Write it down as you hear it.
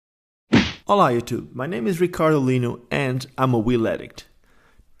Hola YouTube, my name is Ricardo Lino and I'm a wheel addict.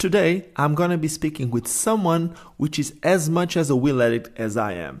 Today I'm gonna be speaking with someone which is as much as a wheel addict as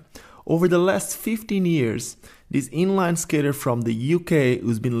I am. Over the last 15 years, this inline skater from the UK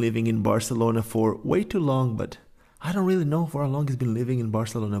who's been living in Barcelona for way too long, but I don't really know for how long he's been living in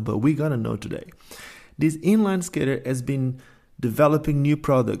Barcelona, but we're gonna know today. This inline skater has been developing new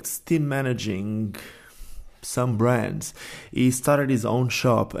products, team managing some brands. He started his own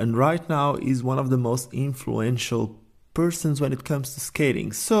shop and right now is one of the most influential persons when it comes to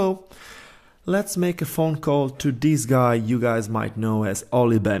skating. So let's make a phone call to this guy you guys might know as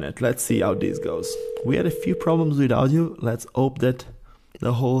Ollie Bennett. Let's see how this goes. We had a few problems with audio. Let's hope that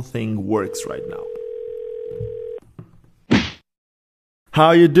the whole thing works right now.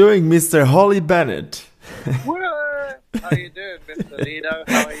 How you doing, Mr. Ollie Bennett? How you doing, Mr. Lino?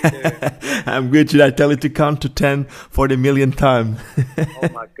 How are you doing? I'm good. Should I tell you to count to 10 for the millionth time? Oh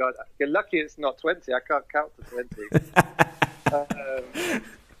my God. You're lucky it's not 20. I can't count to 20.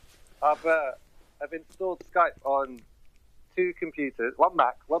 I've installed Skype on 2 computers, 1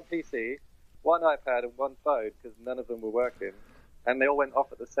 Mac, 1 PC, 1 iPad and 1 phone because none of them were working. And they all went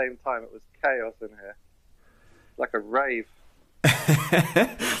off at the same time. It was chaos in here. Like a rave.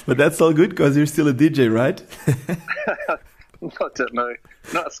 But that's all good because you're still a DJ, right? Not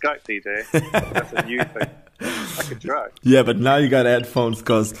a Skype DJ. That's a new thing. I could try. Yeah, but now you got headphones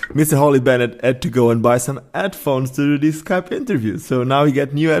because Mr. Ollie Bennett had to go and buy some headphones to do this Skype interview. So now you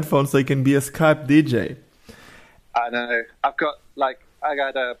get new headphones so you can be a Skype DJ. I know. I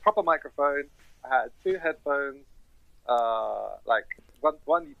got a proper microphone. I had 2 headphones.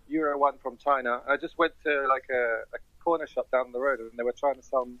 One Euro one from China. I just went to a corner shop down the road and they were trying to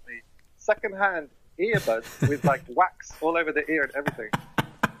sell me second-hand earbuds with wax all over the ear and everything.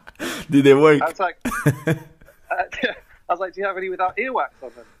 Did they work? I was like, do you have any without earwax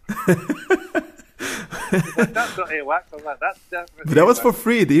on them? He's like, that's not earwax. I was like, that's definitely. But that was for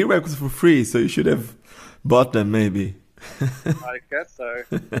free. The earwax was for free, so you should have bought them maybe. I guess so.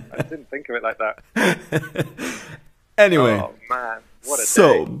 I didn't think of it like that. Anyway. Oh man, what a day.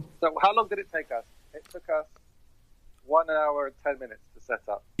 So how long did it take us? It took us 1 hour and 10 minutes to set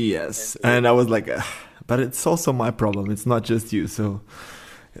up. Yes, and I was like, but it's also my problem. It's not just you. So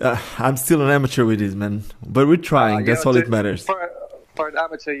I'm still an amateur with this, man. But we're trying. That's all it matters. For an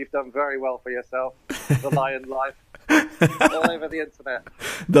amateur, you've done very well for yourself. The lion life. All over the internet.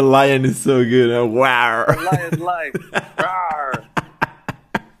 The lion is so good. Wow. The lion life.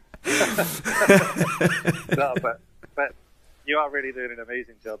 No, but you are really doing an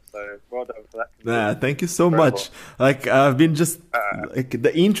amazing job, so well done for that. Thank you so much. I've been just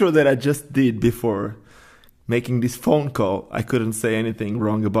the intro that I just did before making this phone call, I couldn't say anything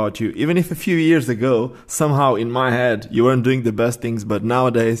wrong about you. Even if a few years ago, somehow in my head, you weren't doing the best things, but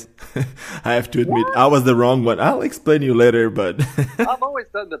nowadays, I have to admit, I was the wrong one. I'll explain you later, but I've always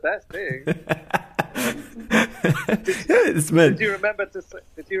done the best thing. Did you remember to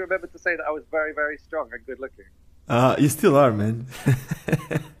say that I was very, very strong and good looking? You still are, man.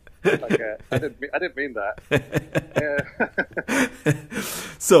 I didn't mean that. Yeah.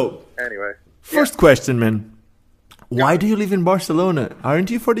 So, anyway, first question, man. Why do you live in Barcelona? Aren't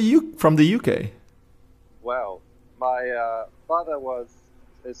you from the UK? Well, my father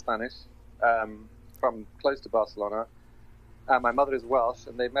is Spanish, from close to Barcelona. My mother is Welsh,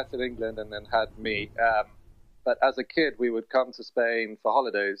 and they met in England and then had me. But as a kid, we would come to Spain for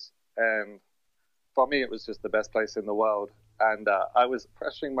holidays, and for me, it was just the best place in the world. And I was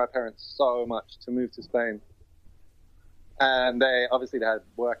pressuring my parents so much to move to Spain. And they had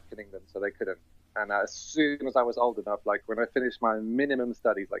work in England, so they couldn't. And as soon as I was old enough, when I finished my minimum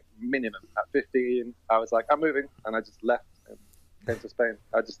studies, minimum at 15, I was like, I'm moving. And I just left and came to Spain.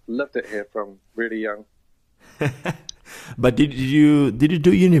 I just loved it here from really young. But did you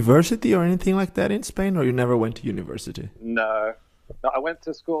do university or anything like that in Spain, or you never went to university? No, I went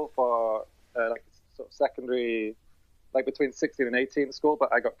to school for sort of secondary, between 16 and 18 school, but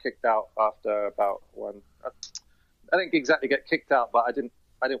I got kicked out after about one. I didn't exactly get kicked out, but I didn't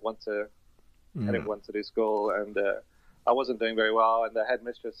want to. I didn't want to do school, and I wasn't doing very well. And the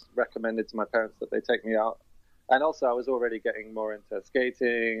headmistress recommended to my parents that they take me out. And also, I was already getting more into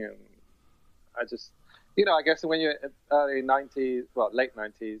skating, and I just, I guess when you're early 90s, late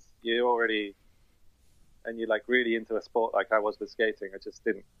 90s, you're already, and you're really into a sport like I was with skating. I just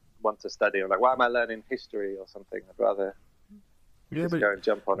didn't want to study. I'm like, why am I learning history or something? I'd rather go and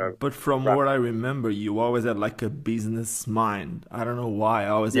jump on it. But from what I remember, you always had a business mind. I don't know why. I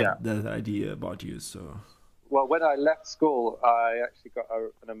always had that idea about you. So, well, when I left school, I actually got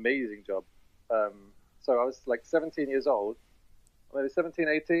an amazing job. So I was 17 years old, maybe 17,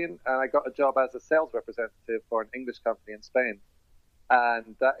 18, and I got a job as a sales representative for an English company in Spain.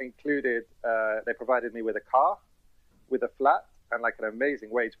 And that included, they provided me with a car, with a flat, and like an amazing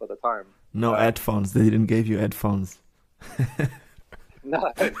wage for the time. No headphones. They didn't give you headphones.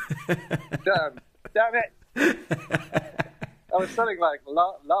 No. Damn it. I was selling like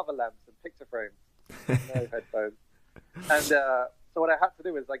lava lamps and picture frames. No headphones. And so what I had to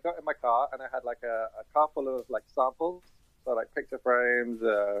do is I got in my car and I had like a car full of like samples. So like picture frames,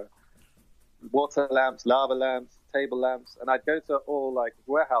 water lamps, lava lamps, table lamps. And I'd go to all like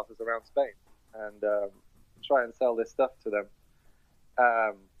warehouses around Spain and try and sell this stuff to them.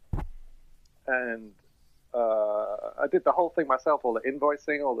 And I did the whole thing myself, all the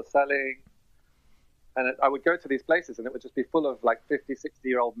invoicing, all the selling. And I would go to these places and it would just be full of like 50,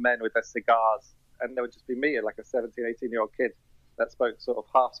 60-year-old men with their cigars. And there would just be me, like a 17, 18-year-old kid that spoke sort of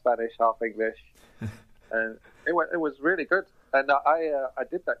half Spanish, half English. And it was really good. And I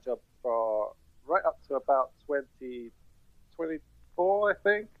did that job for right up to about 24, I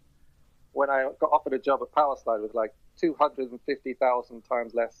think, when I got offered a job at Powerslide with like 250,000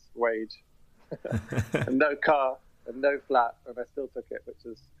 times less wage. And no car and no flat, and I still took it, which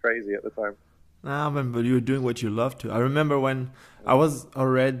was crazy at the time. I remember you were doing what you loved to. I remember when I was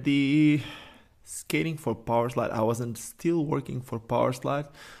already skating for Powerslide. I wasn't still working for Powerslide,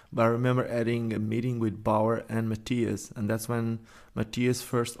 but I remember having a meeting with Bauer and Matthias, and that's when Matthias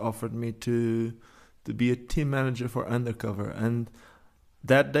first offered me to be a team manager for Undercover. And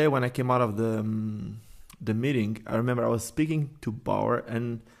that day when I came out of the meeting, I remember I was speaking to Bauer,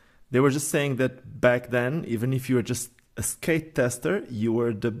 and they were just saying that back then, even if you were just a skate tester, you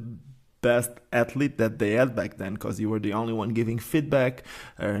were the best athlete that they had back then, because you were the only one giving feedback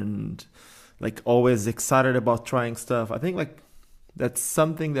and like always excited about trying stuff. I think like that's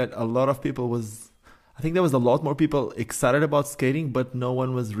something that a lot of people I think there was a lot more people excited about skating, but no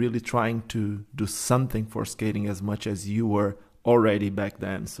one was really trying to do something for skating as much as you were already back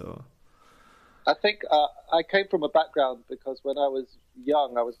then. So I think I came from a background because when I was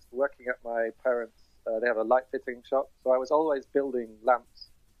young, I was working at my parents. They have a light fitting shop, so I was always building lamps.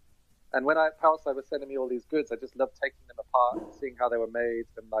 And when Powerslide was sending me all these goods, I just loved taking them apart and seeing how they were made.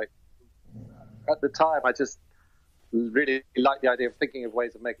 And like at the time, I just really liked the idea of thinking of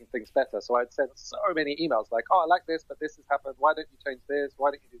ways of making things better. So I'd send so many emails like, "Oh, I like this, but this has happened. Why don't you change this?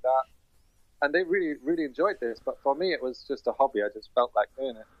 Why don't you do that?" And they really, really enjoyed this. But for me, it was just a hobby. I just felt like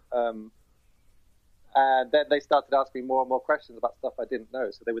doing it. And then they started asking more and more questions about stuff I didn't know.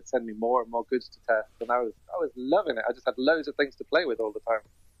 So they would send me more and more goods to test, and I was loving it. I just had loads of things to play with all the time.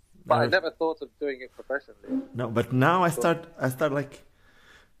 But I never thought of doing it professionally. No, but now I start like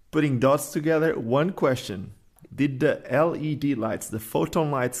putting dots together. One question: did the LED lights, the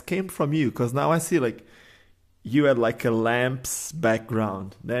photon lights, came from you? Because now I see like you had like a lamps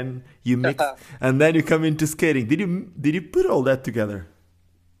background, then you mix, and then you come into skating. Did you put all that together?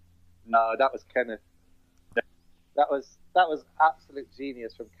 No, that was Kenneth. That was absolute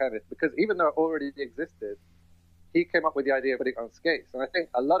genius from Kenneth, because even though it already existed, he came up with the idea of putting it on skates. And I think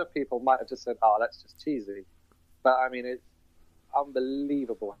a lot of people might have just said, "Oh, that's just cheesy." But I mean, it's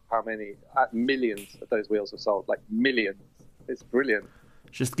unbelievable how many millions of those wheels are sold, like millions. It's brilliant.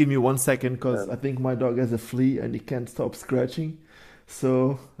 Just give me 1 second, because I think my dog has a flea and he can't stop scratching.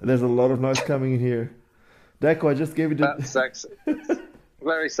 So there's a lot of noise coming in here. Deco, I just gave it That's sexy.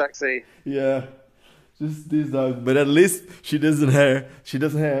 Very sexy. Yeah. Just this dog, but at least she doesn't have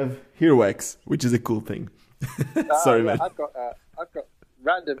earwax, which is a cool thing. Sorry, man. I've got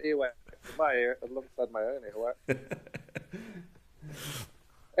random earwax in my ear alongside my own earwax.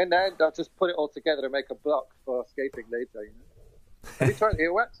 And then I'll just put it all together to make a block for skating later. You know? Have you tried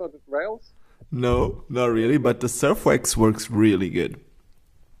earwax on rails? No, not really. But the Surfwax works really good.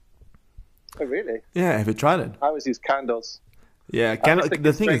 Oh, really? Yeah, have you tried it? I always use candles. Yeah,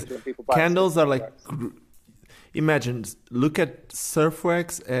 the thing is, candles are like, imagine, look at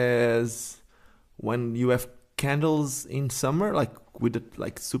Surfwax as when you have candles in summer, like with a,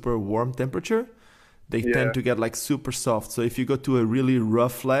 like super warm temperature, they tend to get like super soft. So if you go to a really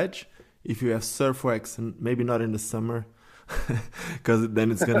rough ledge, if you have Surfwax, and maybe not in the summer, because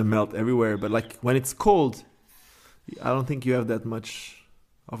then it's gonna melt everywhere. But like when it's cold, I don't think you have that much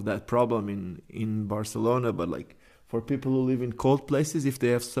of that problem in Barcelona. But like for people who live in cold places, if they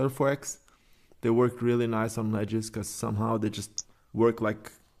have Surfwax, they work really nice on ledges, because somehow they just work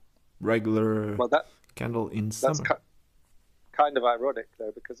like regular candle in summer. That's kind of ironic,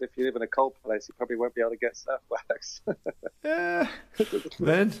 though, because if you live in a cold place, you probably won't be able to get Surfwax. Yeah,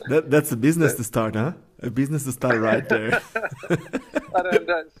 man, that's a business to start, huh? A business to start right there. I don't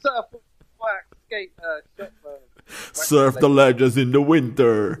know. Surfwax skate shop. Surf the ledges in the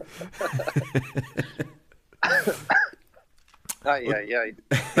winter. Yeah.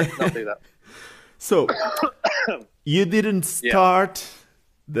 Let's not do that. So, you didn't start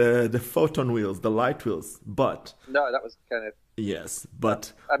the photon wheels, the light wheels, but... No, that was Kenneth. Yes,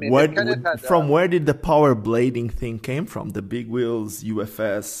 but I mean, where did the power blading thing came from? The big wheels,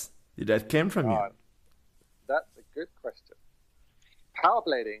 UFS, did that came from you? That's a good question. Power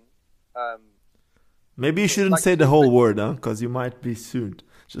blading... Maybe you shouldn't say the whole word, huh? Because you might be sued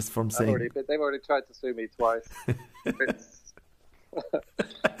just from saying... They've already tried to sue me twice.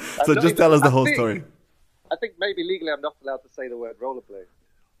 So just tell us the whole story. I think maybe legally I'm not allowed to say the word rollerblade.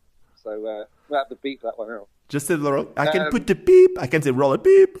 So we'll have to beep that one out. Just say the roll. I can put the beep. I can say roller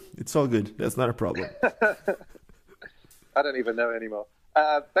beep. It's all good. That's not a problem. I don't even know anymore.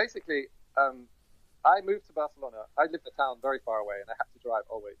 Basically, I moved to Barcelona. I lived in a town very far away, and I had to drive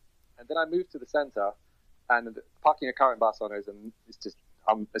always. And then I moved to the center, and parking a car in Barcelona is just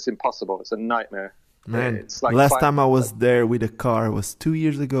it's impossible. It's a nightmare. Man, it's like last time I was there with a car was 2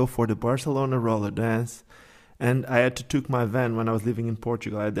 years ago for the Barcelona roller dance. And I had to took my van when I was living in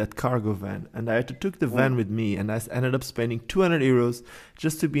Portugal. I had that cargo van. And I had to took the van with me. And I ended up spending 200 euros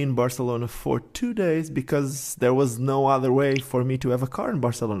just to be in Barcelona for 2 days because there was no other way for me to have a car in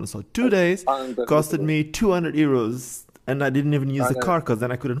Barcelona. So 2 days costed me 200 euros. And I didn't even use the car because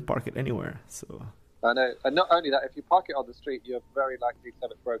then I couldn't park it anywhere. So I know. And not only that, if you park it on the street, you're very likely to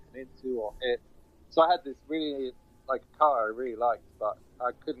have it broken into or hit. So I had this really, car I really liked, but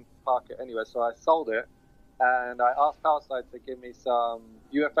I couldn't park it anywhere. So I sold it. And I asked Powerside to give me some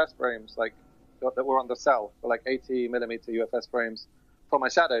UFS frames, that were on the sale, for 80 millimeter UFS frames for my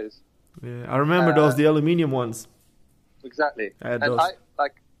shadows. Yeah, I remember those, the aluminium ones. Exactly. I had and those.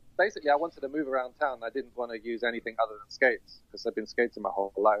 Basically, I wanted to move around town. I didn't want to use anything other than skates because I've been skating my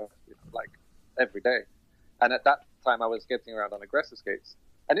whole life, every day. And at that time, I was skating around on aggressive skates.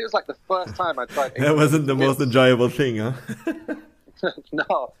 And it was the first time I tried. That wasn't the most enjoyable thing, huh?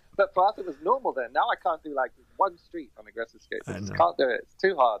 No. But for us, it was normal then. Now I can't do one street on aggressive skates. I just can't do it. It's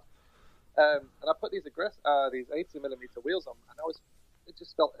too hard. And I put these 80 millimeter wheels on, and it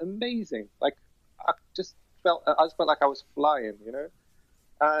just felt amazing. I just felt like I was flying,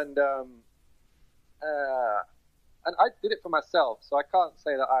 And I did it for myself, so I can't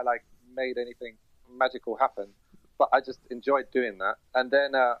say that I made anything magical happen. But I just enjoyed doing that. And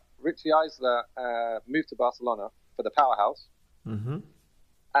then Richie Eisler moved to Barcelona for the Powerhouse. Mm-hmm.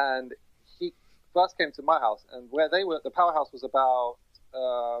 And he first came to my house, and where they were, the Powerhouse was about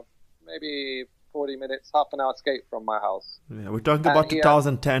maybe 40 minutes, half an hour skate from my house. Yeah, we're talking about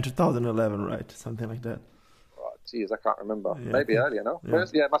 2010, 2011, right? Something like that. Oh, geez, I can't remember. Yeah. Maybe earlier, no? Yeah.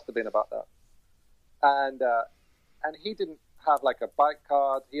 It must have been about that. And he didn't have a bike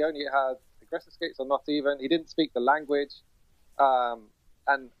card. He only had aggressive skates, or not even. He didn't speak the language.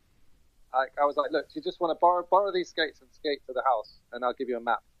 And I was like, look, you just want to borrow these skates and skate to the house, and I'll give you a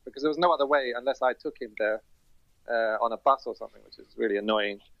map. Because there was no other way unless I took him there on a bus or something, which is really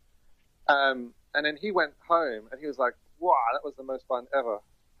annoying. And then he went home, and he was like, wow, that was the most fun ever.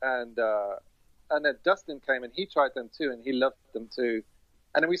 And then Dustin came, and he tried them too, and he loved them too.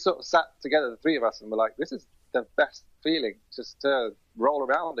 And then we sort of sat together, the three of us, and we're like, this is the best feeling, just to roll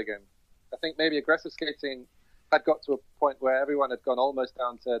around again. I think maybe aggressive skating had got to a point where everyone had gone almost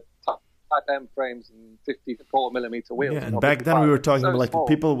down to Type M frames and 54 millimeter wheels. Yeah, and back then we were talking about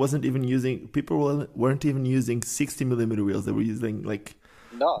people weren't even using 60 millimeter wheels. They were using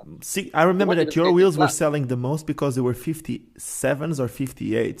no. I remember that your wheels were selling the most because they were 57s or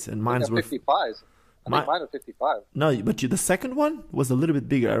 58s, and mine were 55s. I think mine were 55. No, but the second one was a little bit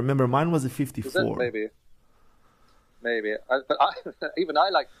bigger. I remember mine was a 54. Maybe. Even I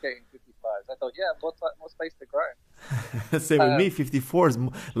like skating 55s. I thought, more space to grow. Same with me. 54 is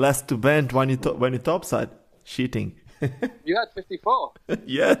less to bend when you topside. Cheating. You had 54.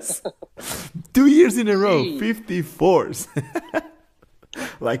 Yes. 2 years in a row, 54s.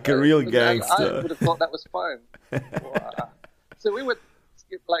 Like a real gangster. I would have thought that was fun. Wow. So we would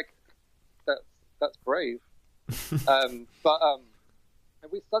skip that's brave. And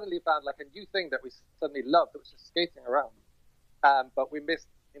we suddenly found a new thing that we suddenly loved. It was just skating around. But we missed,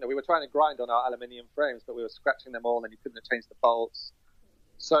 we were trying to grind on our aluminium frames, but we were scratching them all, and you couldn't change the bolts.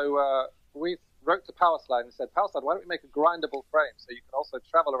 So we wrote to Powerslide and said, Powerslide, why don't we make a grindable frame so you can also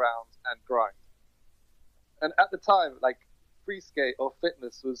travel around and grind? And at the time, free skate or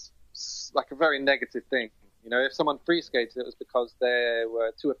fitness was a very negative thing. If someone free skated, it was because they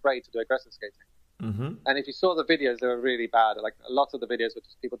were too afraid to do aggressive skating. Mm-hmm. And if you saw the videos, they were really bad. A lot of the videos were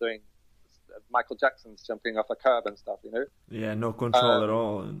just people doing Michael Jackson's jumping off a curb and stuff, Yeah, no control at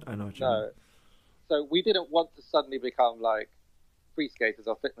all. And I know what you mean. so we didn't want to suddenly become like free skaters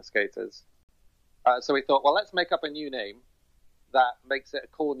or fitness skaters. So we thought, well, let's make up a new name that makes it a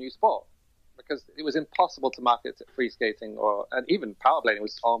cool new sport, because it was impossible to market to free skating, and even powerblading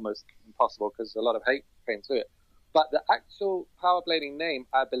was almost impossible because a lot of hate came to it. But the actual powerblading name,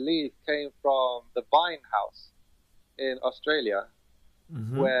 I believe, came from the Vine House in Australia,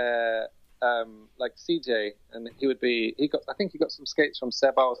 where like CJ, and I think he got some skates from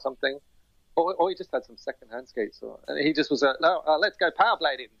Seba or something, or he just had some secondhand skates, and he just was let's go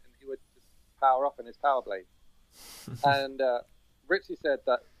powerblading, and he would just power off in his powerblade. And Richie said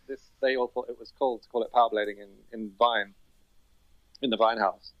that they all thought it was cool to call it powerblading in the Vine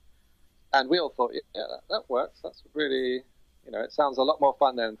House. And we all thought, yeah, that works. That's really, it sounds a lot more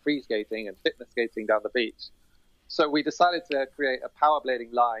fun than free skating and fitness skating down the beach. So we decided to create a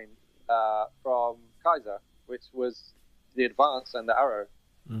powerblading line from Kaiser, which was the Advance and the Arrow.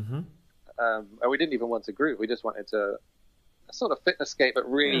 And we didn't even want to groove. We just wanted to a sort of fitness skate, but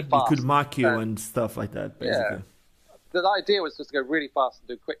really fast. You could mark you and stuff like that, basically. Yeah. The idea was just to go really fast and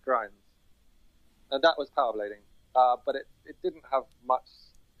do quick grinds. And that was powerblading. But it didn't have much.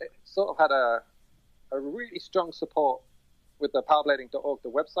 It sort of had a really strong support with the powerblading.org, the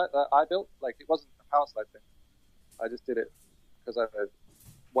website that I built. Like, it wasn't a power slide thing. I just did it because I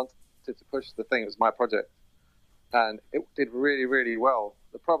wanted to push the thing. It was my project. And it did really, really well.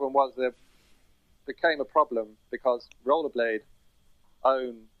 The problem was there became a problem because Rollerblade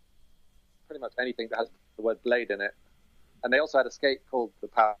own pretty much anything that has the word blade in it. And they also had a skate called the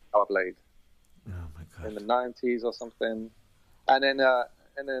Powerblade. Oh my God. In the 90s or something. And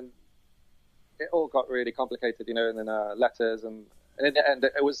then it all got really complicated, and then letters, and in the end,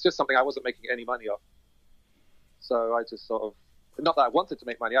 it was just something I wasn't making any money off. So I just sort of, not that I wanted to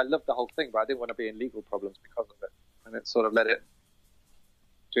make money, I loved the whole thing, but I didn't want to be in legal problems because of it. And it sort of let it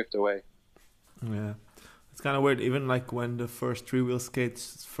drift away. Yeah. It's kind of weird. Even like when the first three-wheel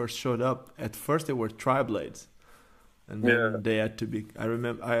skates first showed up, at first they were tri-blades. And then they had to be, I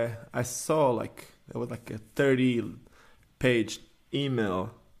remember, I saw like, there was like a 30-page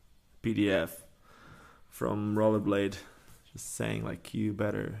email PDF from Rollerblade just saying like, you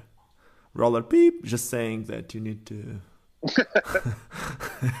better roller beep, just saying that you need to.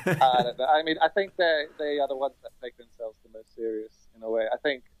 I don't know. I mean, I think they are the ones that take themselves the most serious in a way. I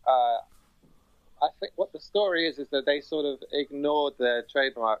think what the story is that they sort of ignored their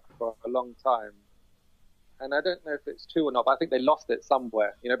trademark for a long time. And I don't know if it's true or not, but I think they lost it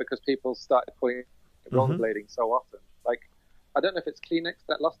somewhere, because people started calling it rollerblading so often. Like, I don't know if it's Kleenex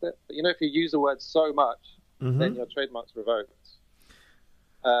that lost it, but if you use a word so much, then your trademark's revoked.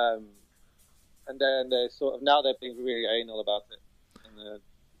 And then they sort of, now they're being really anal about it. And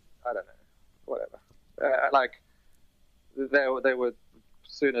I don't know, whatever. Like, they would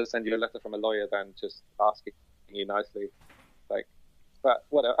sooner send you a letter from a lawyer than just asking you nicely. Like, but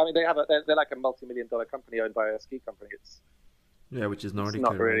whatever. I mean, they're like a multi-million-dollar company owned by a ski company. Which is Nordica. It's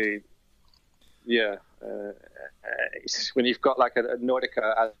not really. Right? Yeah. When you've got like a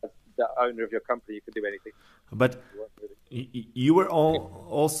Nordica as the owner of your company, you can do anything. But you were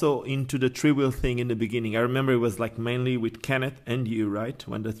also into the three-wheel thing in the beginning. I remember it was like mainly with Kenneth and you, right?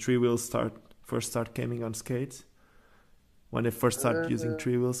 When the three-wheels first start coming on skates. When they first started using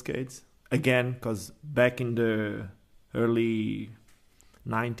three-wheel skates. Again, because back in the early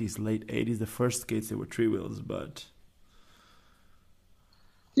 90s, late 80s, the first skates, they were three-wheels, but...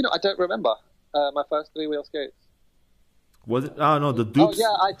 I don't remember my first three-wheel skates. Was it? Oh, no, the Dupes. Oh,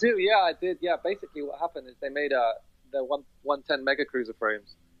 yeah, I do. Yeah, I did. Yeah, basically what happened is they made the 110 Mega Cruiser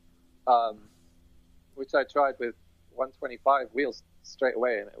frames, which I tried with 125 wheels straight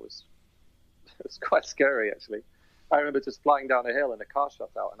away, and it was quite scary, actually. I remember just flying down a hill and the car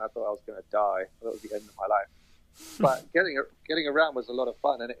shot out, and I thought I was going to die. I thought it was the end of my life. But getting around was a lot of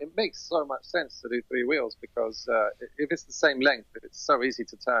fun, and it makes so much sense to do three wheels because if it's the same length, it's so easy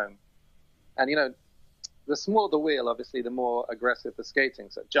to turn. And, the smaller the wheel, obviously, the more aggressive the skating.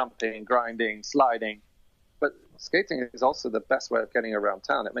 So jumping, grinding, sliding. But skating is also the best way of getting around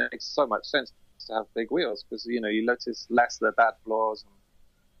town. It makes so much sense to have big wheels because, you notice less of the bad flaws.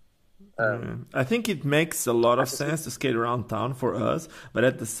 I think it makes a lot of sense to skate around town for us. But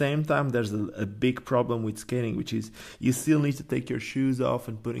at the same time, there's a big problem with skating, which is you still need to take your shoes off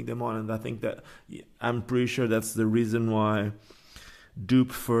and putting them on. And I think that I'm pretty sure that's the reason why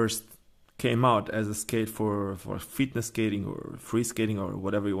Dupe first came out as a skate for fitness skating or free skating or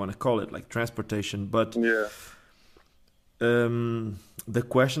whatever you want to call it, like transportation. But the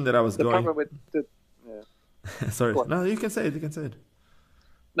question that I was going... problem with Sorry. No, you can say it. You can say it.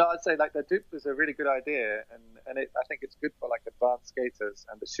 No, I'd say like the Dupe is a really good idea, and I think it's good for like advanced skaters,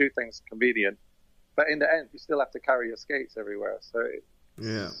 and the shoe thing's convenient. but in the end, you still have to carry your skates everywhere, so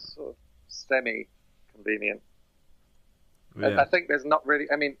it's sort of semi-convenient. Yeah. And I think there's not really.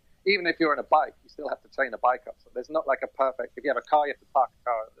 I mean, even if you're on a bike, you still have to chain a bike up. So there's not like a perfect. If you have a car, you have to park a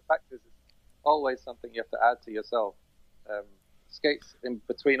car. The fact is, it's always something you have to add to yourself. Skates in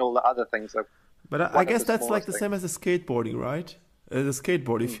between all the other things. But I guess that's like the same as the skateboarding, right? The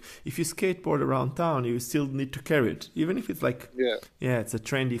skateboard. If you skateboard around town, you still need to carry it, even if it's like it's a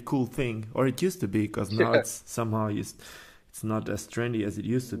trendy, cool thing, or it used to be, because now it's somehow it's not as trendy as it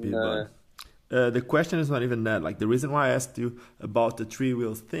used to be. No. But the question is not even that. Like, the reason why I asked you about the 3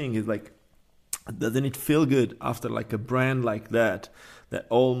 wheels thing is like, doesn't it feel good after like a brand like that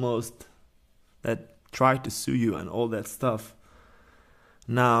tried to sue you and all that stuff,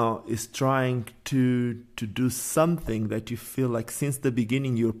 now is trying to do something that you feel like since the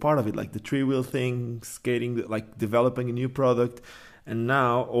beginning you're part of it, like the 3-wheel thing, skating, like developing a new product, and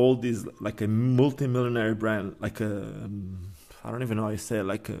now all these, like a multi-millionaire brand, like I don't even know how you say it,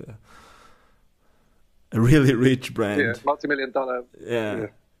 like a really rich brand. Yeah, multi-million-dollar. Yeah.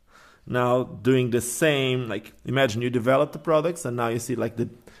 Now doing the same, like imagine you develop the products and now you see like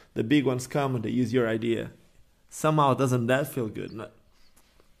the big ones come and they use your idea. Somehow doesn't that feel good? No.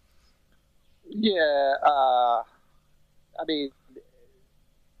 Yeah, I mean,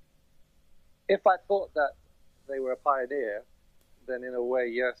 if I thought that they were a pioneer, then in a way,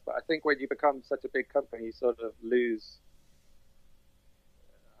 yes. But I think when you become such a big company, you sort of lose.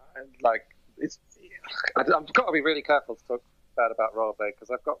 Like, I've got to be really careful to talk bad about Rollerblade because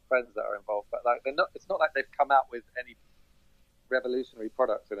I've got friends that are involved, but like they're not. It's not like they've come out with any revolutionary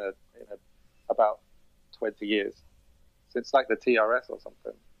products in about 20 years since like the TRS or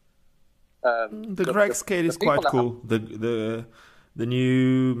something. The Greg skate is quite cool. The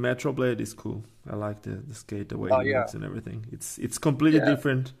new Metro Blade is cool. I like the skate, the way it looks and everything. It's completely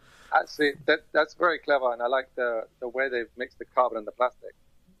different. Actually, that's very clever, and I like the way they've mixed the carbon and the plastic.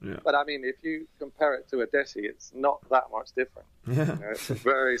 Yeah. But I mean, if you compare it to a Deshi, it's not that much different. Yeah. You know, it's a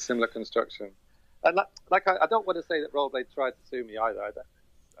very similar construction. And like I don't want to say that Rollerblade tried to sue me either.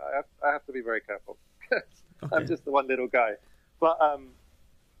 I have to be very careful. Okay. I'm just the one little guy. But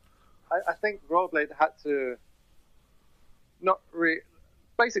I think Rollerblade had to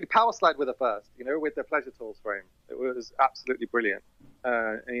basically power slide with it first, you know, with the Pleasure Tools frame. It was absolutely brilliant.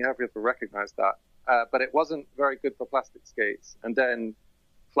 And you have to recognize that. But it wasn't very good for plastic skates. And then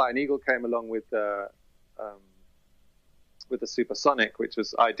Flying Eagle came along with the Supersonic, which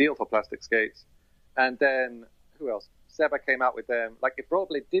was ideal for plastic skates. And then who else? Seba came out with them. Like, if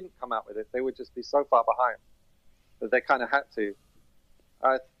Rollerblade didn't come out with it, they would just be so far behind that they kind of had to.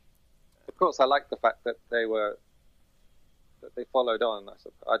 Of course, I like the fact that they followed on.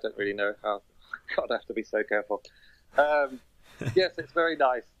 I don't really know how. God, I have to be so careful. Yes, it's very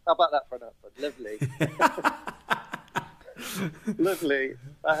nice. How about that for an answer? Lovely. Lovely.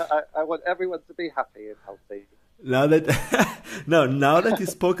 I want everyone to be happy and healthy. Now that you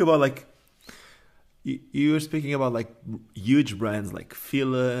spoke about, like, you were speaking about like huge brands like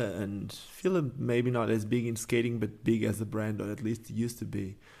Fila, and Fila maybe not as big in skating, but big as a brand, or at least it used to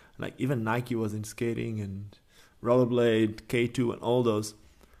be. Like even Nike was in skating, and Rollerblade, K2, and all those.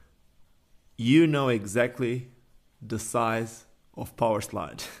 You know exactly the size of Power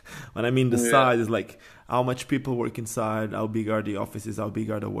Slide. When I mean the size, is like how much people work inside, how big are the offices, how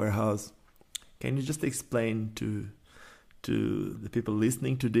big are the warehouse. Can you just explain to the people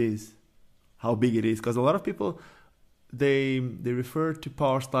listening to this how big it is? Because a lot of people they refer to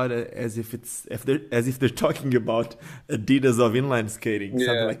Power Slide as if they're talking about Adidas of inline skating,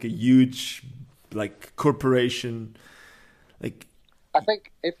 something like a huge like corporation. Like, I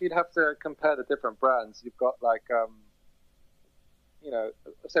think if you'd have to compare the different brands, you've got like you know,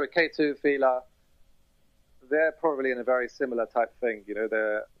 say with K2, Fila, they're probably in a very similar type thing. You know,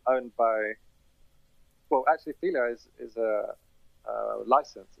 they're owned by. Well, actually, Fila is a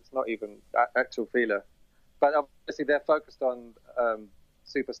license. It's not even actual Fila. But obviously, they're focused on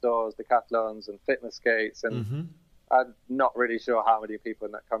superstores, decathlons, and fitness skates. And I'm not really sure how many people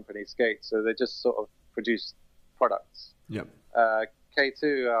in that company skate. So they just sort of produce products. Yep.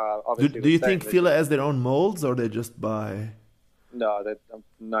 K2, obviously. Do you think Fila has their own molds, or they just buy? No,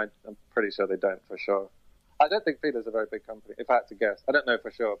 I'm pretty sure they don't, for sure. I don't think Fila's a very big company, if I had to guess. I don't know for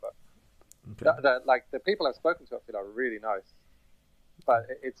sure, but like the people I've spoken to at Fila are really nice. But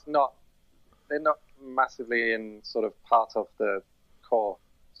it's not, they're not massively in sort of part of the core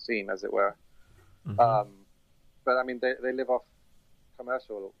scene, as it were. But I mean, they live off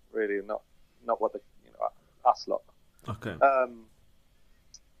commercial, really, not what us lot. Okay.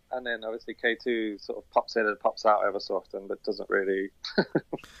 And then obviously K2 sort of pops in and pops out ever so often, but doesn't really.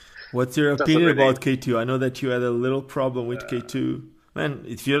 What's your doesn't opinion really. about K2? I know that you had a little problem with K2. Man,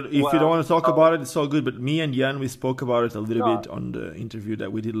 if you don't want to talk about it, it's all good. But me and Jan, we spoke about it a little No, bit on the interview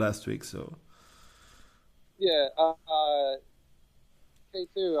that we did last week. So yeah,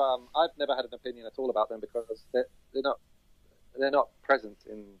 K2. I've never had an opinion at all about them because they're not present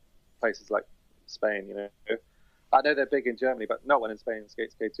in places like Spain. I know they're big in Germany, but no one in Spain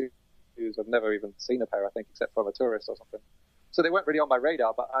skates K2s. I've never even seen a pair, I think, except from a tourist or something. So they weren't really on my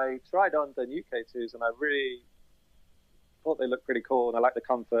radar. But I tried on the new K2s, and I really thought they looked pretty cool, and I liked the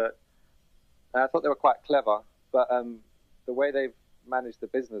comfort. And I thought they were quite clever. But the way they've managed the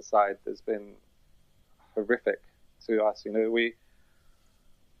business side has been horrific to us. We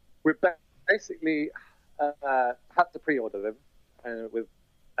basically had to pre-order them, and with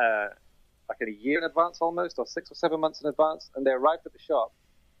like a year in advance almost, or 6 or 7 months in advance, and they arrived at the shop,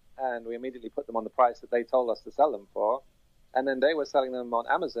 and we immediately put them on the price that they told us to sell them for, and then they were selling them on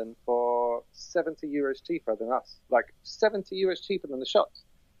Amazon for 70 euros cheaper than us, like 70 euros cheaper than the shops.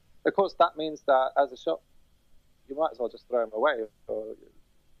 Of course, that means that as a shop, you might as well just throw them away.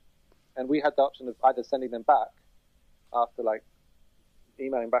 And we had the option of either sending them back after like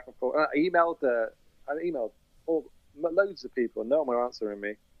emailing back and forth. I emailed loads of people, no one were answering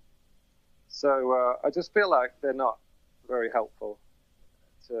me. So I just feel like they're not very helpful.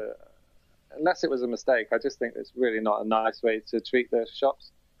 Unless it was a mistake, I just think it's really not a nice way to treat the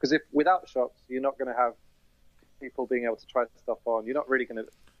shops. Because if without shops, you're not going to have people being able to try stuff on. You're not really going to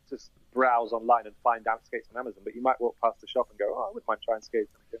just browse online and find out skates on Amazon, but you might walk past the shop and go, "Oh, I wouldn't mind trying skates."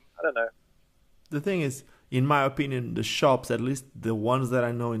 I don't know. the thing is, in my opinion, the shops, at least the ones that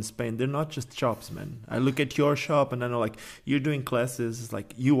I know in Spain, they're not just shops, man. I look at your shop and I know, like, you're doing classes. It's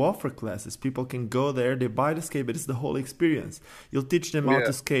like you offer classes. People can go there, they buy the skate, but it's the whole experience. You'll teach them how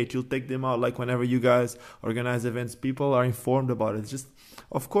to skate. You'll take them out. Like, whenever you guys organize events, people are informed about it. It's just,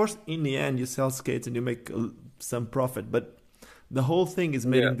 of course, in the end, you sell skates and you make some profit, but the whole thing is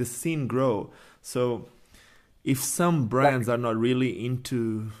making the scene grow. So if some brands are not really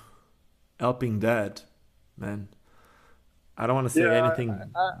into helping that, man, I don't want to say anything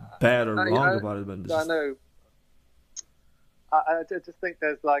bad or wrong about it, but I know. I just think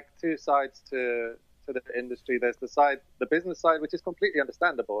there's like two sides to the industry. There's the business side, which is completely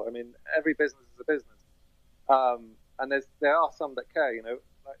understandable. I mean, every business is a business, and there are some that care. You know,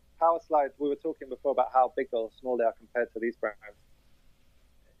 like Powerslide. We were talking before about how big or small they are compared to these brands.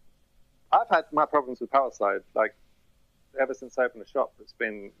 I've had my problems with Powerslide, like ever since I opened the shop. It's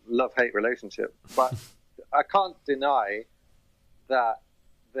been love-hate relationship, but I can't deny that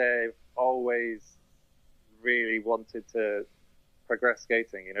they've always really wanted to progress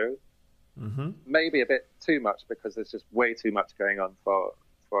skating, you know? Mm-hmm. Maybe a bit too much because there's just way too much going on for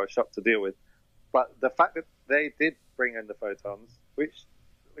a shop to deal with. But the fact that they did bring in the photons, which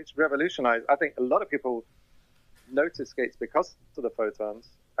revolutionized, I think a lot of people notice skates because of the photons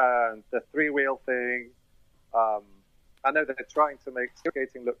and the three-wheel thing. I know they're trying to make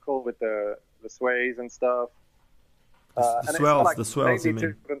skating look cool with the sways and stuff. The swells, the swells, you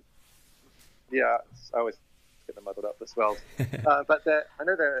mean? Yeah, I always get them muddled up, the swells. But I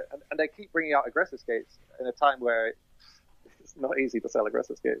know they keep bringing out aggressive skates in a time where it's not easy to sell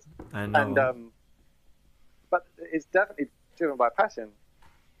aggressive skates. I know. And, but it's definitely driven by passion.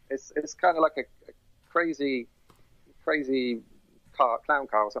 It's kind of like a crazy clown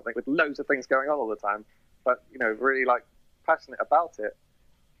car or something with loads of things going on all the time, but, you know, really like passionate about it.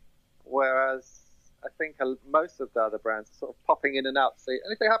 Whereas I think most of the other brands are sort of popping in and out to say,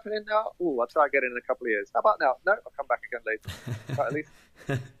 anything happening now? Ooh, I'll try again in a couple of years. How about now? No, I'll come back again later. But at least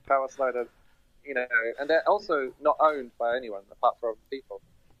Powerslide, you know, and they're also not owned by anyone apart from people.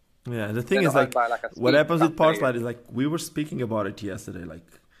 Yeah, the thing is, like what happens with Powerslide is, like, we were speaking about it yesterday. Like,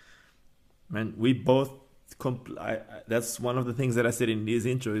 man, we both, that's one of the things that I said in this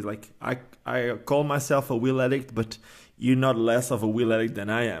intro is, like, I call myself a wheel addict, but you're not less of a wheel addict than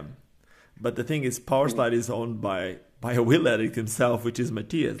I am. But the thing is, Powerslide is owned by a wheel addict himself, which is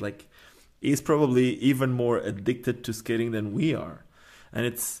Matthias. Like, he's probably even more addicted to skating than we are. And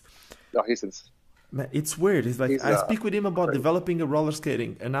it's weird. It's like, I speak with him about developing a roller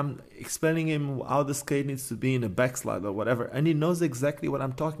skating, and I'm explaining him how the skate needs to be in a backslide or whatever, and he knows exactly what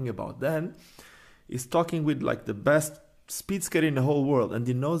I'm talking about. Then he's talking with, like, the best speed skater in the whole world, and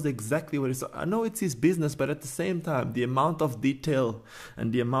he knows exactly what it's. I know it's his business, but at the same time, the amount of detail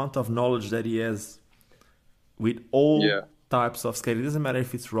and the amount of knowledge that he has with all types of skating, it doesn't matter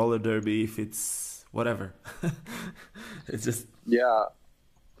if it's roller derby, if it's whatever. It's just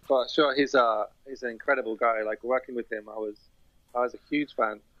for sure. He's an incredible guy. Like, working with him, I was a huge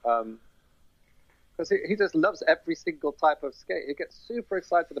fan. Because because he just loves every single type of skate. He gets super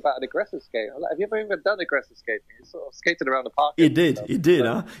excited about an aggressive skate. I'm like, have you ever even done aggressive skating? He sort of skated around the park. He did,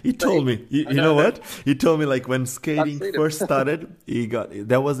 huh? He told me. You know what? He told me like when skating first started,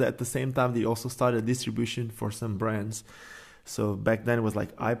 that was at the same time they also started distribution for some brands. So back then it was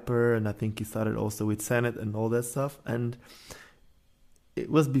like Hyper, and I think he started also with Senet and all that stuff. And it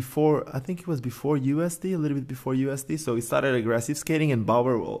was before, I think it was before USD, a little bit before USD. So he started aggressive skating, and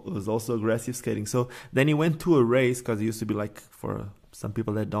Bauer was also aggressive skating. So then he went to a race, because he used to be like, for some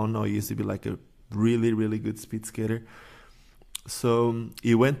people that don't know, he used to be like a really, really good speed skater. So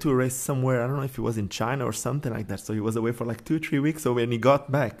he went to a race somewhere, I don't know if it was in China or something like that. So he was away for like 2-3 weeks. So when he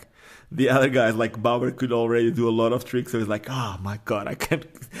got back, the other guys like Bauer could already do a lot of tricks. So he's like, oh my God, I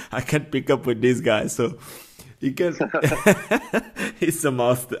can't pick up with these guys. So he can, he's a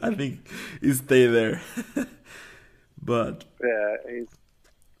master. I think he stay there. But yeah,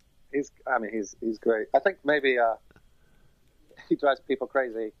 he's great. I think maybe he drives people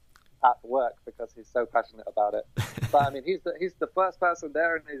crazy at work because he's so passionate about it. But I mean, he's the first person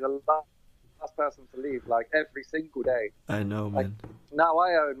there, and he's the last person to leave, like every single day. I know, man. Like, now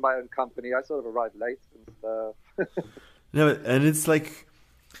I own my own company. I sort of arrive late and stuff. No, and it's like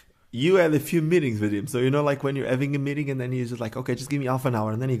you had a few meetings with him. So, you know, like when you're having a meeting and then he's just like, okay, just give me half an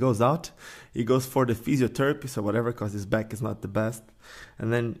hour. And then he goes out. He goes for the physiotherapist or whatever because his back is not the best.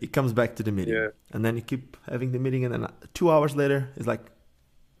 And then he comes back to the meeting. Yeah. And then you keep having the meeting. And then 2 hours later, he's like,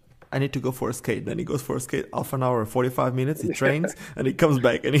 I need to go for a skate. Then he goes for a skate, half an hour, 45 minutes. He trains and he comes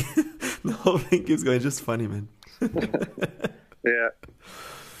back. And the whole thing keeps going. It's just funny, man. Yeah.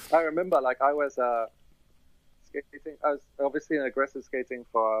 I remember, like, I was skating. I was obviously in aggressive skating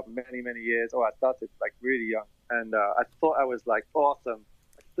for many, many years. I started, like, really young. And I thought I was, like, awesome,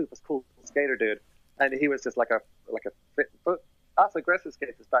 like, super cool skater dude. And he was just like a fit. But us aggressive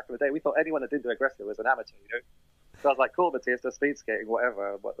skaters back in the day, we thought anyone that did do aggressive was an amateur, you know? So I was like, cool, Matthias, just speed skating,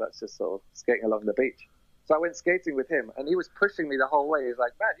 whatever, but that's just sort of skating along the beach. So I went skating with him, and he was pushing me the whole way. He's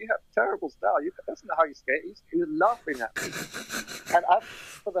like, man, you have terrible style. That's not how you skate. He was laughing at me. And I,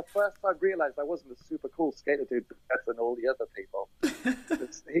 for the first time, realized I wasn't a super cool skater dude better than all the other people.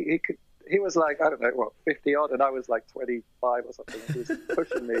 He was like, I don't know, what, 50 odd, and I was like 25 or something. He was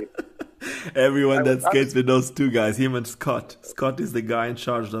pushing me. Everyone that skates with those two guys, him and Scott. Scott is the guy in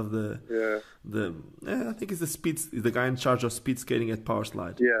charge of I think he's the guy in charge of speed skating at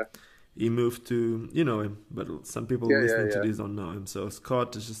Powerslide. Yeah. He moved to, you know him, but some people listening to this don't know him. So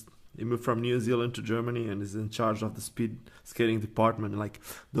Scott is he moved from New Zealand to Germany and is in charge of the speed skating department. Like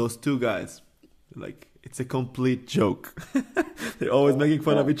those two guys, like it's a complete joke. They're always making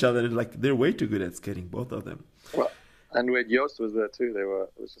fun of each other. And like they're way too good at skating, both of them. Well, and when Joost was there too,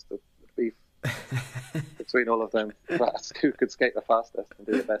 it was just a beef between all of them. That's who could skate the fastest and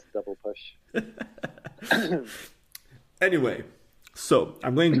do the best double push. Anyway, so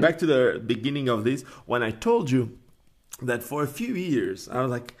I'm going back to the beginning of this when I told you that for a few years I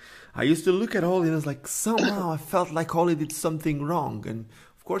was like, I used to look at Holly and I was like, somehow I felt like Holly did something wrong. And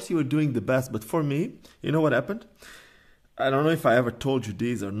of course you were doing the best, but for me, you know what happened? I don't know if I ever told you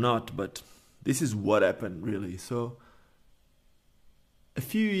this or not, but this is what happened really. So a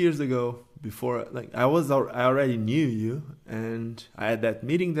few years ago, before, like I already knew you, and I had that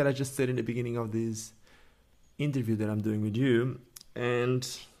meeting that I just said in the beginning of this interview that I'm doing with you, and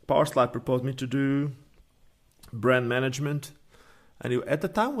Powerslide proposed me to do brand management, and at the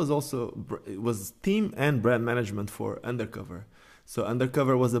time it was team and brand management for Undercover. So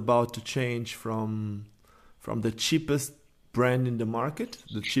Undercover was about to change from the cheapest brand in the market,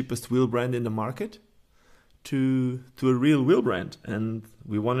 the cheapest wheel brand in the market, to a real wheel brand, and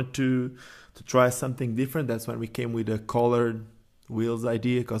we wanted to try something different. That's when we came with a colored wheels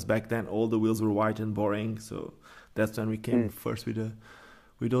idea, because back then all the wheels were white and boring. So that's when we came first with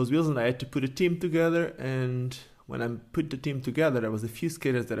those wheels, and I had to put a team together. And when I put the team together, there was a few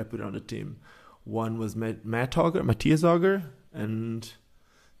skaters that I put on the team. One was Matthias Auger, and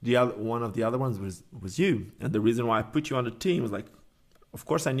one of the other ones was you. And the reason why I put you on the team was like, of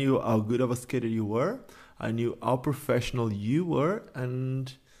course I knew how good of a skater you were. I knew how professional you were,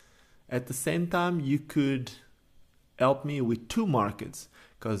 and at the same time you could help me with two markets,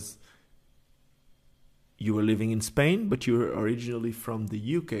 because you were living in Spain, but you were originally from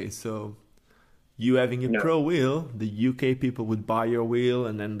the UK. So you having a pro wheel, the UK people would buy your wheel,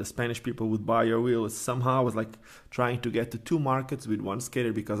 and then the Spanish people would buy your wheel. Somehow I was like trying to get to two markets with one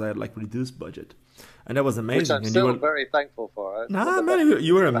skater, because I had like reduced budget. And that was amazing. Which I'm still very thankful for. Nah, man,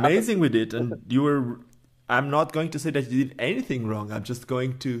 you were amazing with it. And I'm not going to say that you did anything wrong. I'm just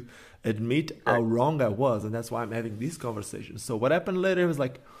going to admit how wrong I was. And that's why I'm having these conversations. So what happened later was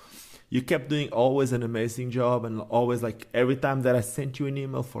like, you kept doing always an amazing job, and always like every time that I sent you an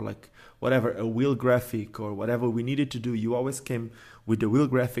email for like whatever, a wheel graphic or whatever we needed to do, you always came with the wheel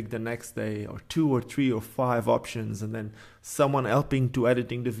graphic the next day, or 2 or 3 or 5 options, and then someone helping to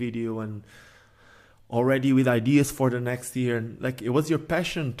editing the video, and already with ideas for the next year. And like, it was your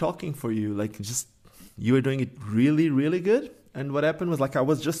passion talking for you, like just you were doing it really, really good. And what happened was, like, I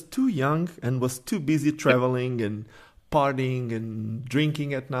was just too young and was too busy traveling and partying and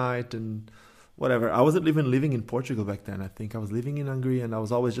drinking at night and whatever. I wasn't even living in Portugal back then. I think I was living in Hungary, and I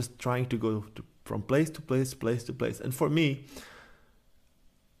was always just trying to go from place to place, place to place. And for me,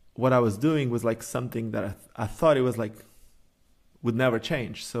 what I was doing was like something that I thought it was like would never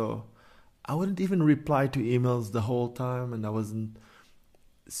change. So I wouldn't even reply to emails the whole time, and I wasn't,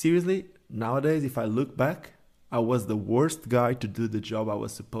 seriously, nowadays if I look back, I was the worst guy to do the job I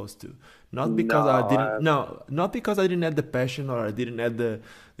was supposed to. Not because not because I didn't have the passion, or I didn't have the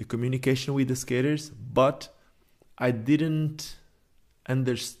communication with the skaters, but I didn't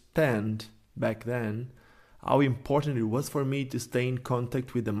understand back then how important it was for me to stay in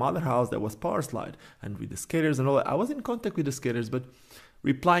contact with the mother house that was Powerslide, and with the skaters and all that. I was in contact with the skaters, but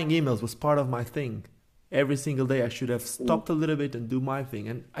replying emails was part of my thing. Every single day I should have stopped a little bit and do my thing.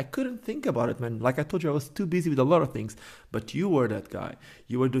 And I couldn't think about it, man. Like I told you, I was too busy with a lot of things. But you were that guy.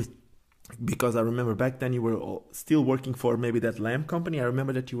 You were just, because I remember back then you were still working for maybe that lamp company. I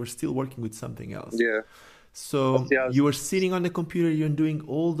remember that you were still working with something else. Yeah. So you were sitting on the computer, you're doing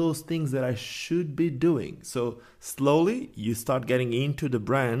all those things that I should be doing. So slowly you start getting into the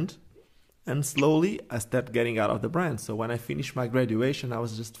brand, and slowly I start getting out of the brand. So when I finished my graduation, I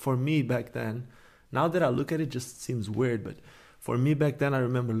was just, for me back then, now that I look at it, just seems weird. But for me back then, I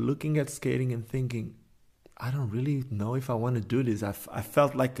remember looking at skating and thinking, I don't really know if I want to do this. I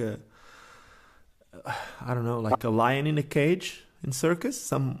felt like like a lion in a cage in circus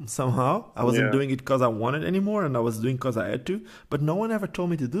somehow. I wasn't doing it because I wanted anymore, and I was doing because I had to. But no one ever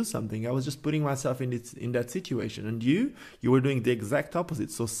told me to do something. I was just putting myself in that situation. And you were doing the exact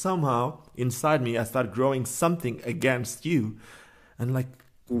opposite. So somehow inside me, I started growing something against you. And like,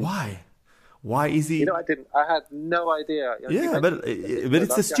 why? Why is he? I had no idea. Yeah, but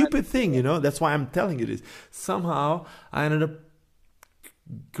it's a stupid thing, That's why I'm telling you this. Somehow I ended up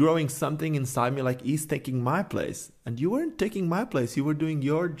growing something inside me, like he's taking my place. And you weren't taking my place. You were doing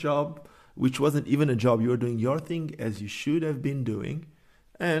your job, which wasn't even a job. You were doing your thing as you should have been doing.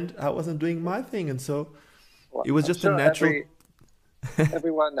 And I wasn't doing my thing. And so it was just a natural...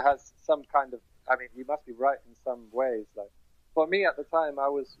 Everyone has some kind of... I mean, you must be right in some ways. Like, for me at the time,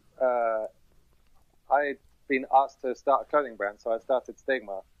 I'd been asked to start a clothing brand, so I started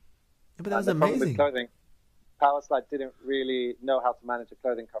Stigma. Yeah, but that was amazing. Clothing, Powerslide didn't really know how to manage a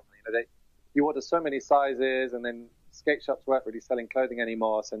clothing company. You order so many sizes, and then skate shops weren't really selling clothing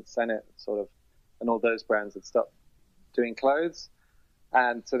anymore since Senate and all those brands had stopped doing clothes.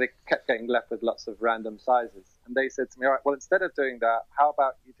 And so they kept getting left with lots of random sizes. And they said to me, all right, well, instead of doing that, how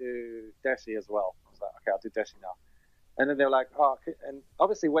about you do Deshi as well? I was like, okay, I'll do Deshi now. And then they were like, oh, okay. And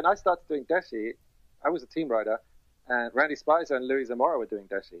obviously when I started doing Deshi, I was a team rider, and Randy Spicer and Louis Zamora were doing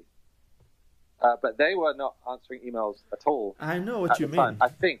Deshi. But they were not answering emails at all. I know what you mean. I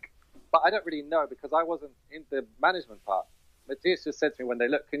think. But I don't really know, because I wasn't in the management part. Matthias just said to me one day,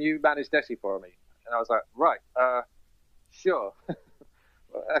 look, can you manage Deshi for me? And I was like, right, sure.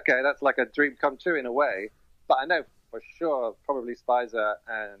 Okay, that's like a dream come true in a way. But I know for sure probably Spicer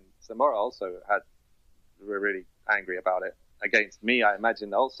and Zamora also were really angry about it. Against me, I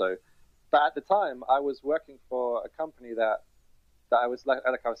imagine also. But at the time, I was working for a company that I was, like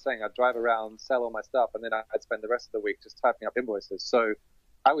I was saying, I'd drive around, sell all my stuff, and then I'd spend the rest of the week just typing up invoices. So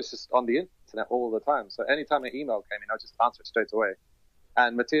I was just on the internet all the time. So anytime an email came in, I would just answer it straight away.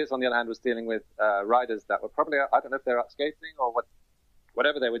 And Matthias, on the other hand, was dealing with riders that were probably, I don't know if they were up skating or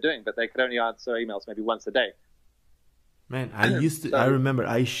whatever they were doing, but they could only answer emails maybe once a day. Man, I remember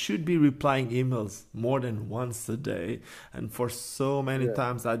I should be replying emails more than once a day. And for so many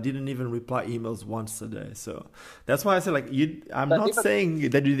times, I didn't even reply emails once a day. So that's why I said, I'm not saying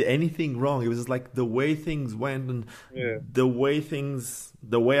that you did anything wrong. It was just like the way things went, and the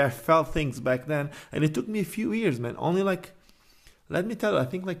way I felt things back then. And it took me a few years, man. Only let me tell you, I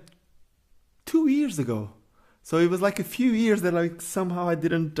think 2 years ago. So it was like a few years that somehow I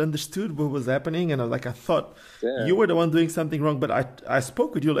didn't understood what was happening, and I thought you were the one doing something wrong. But I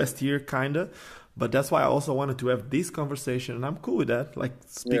spoke with you last year, kinda. But that's why I also wanted to have this conversation, and I'm cool with that.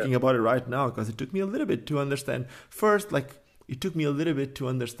 Speaking about it right now, because it took me a little bit to understand. First, it took me a little bit to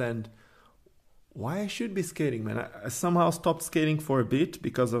understand why I should be skating, man. I somehow stopped skating for a bit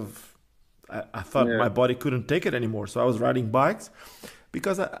because of I thought my body couldn't take it anymore. So I was riding bikes.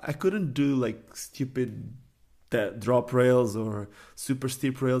 because I couldn't do like stupid that drop rails or super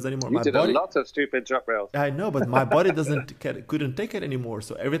steep rails anymore. You My did body, a lot of stupid drop rails. I know, but my body couldn't take it anymore.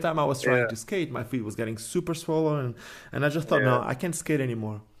 So every time I was trying Yeah, to skate, my feet was getting super swollen, and I just thought, yeah, no, I can't skate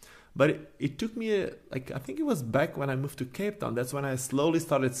anymore. But it took me like I think it was back when I moved to Cape Town. That's when I slowly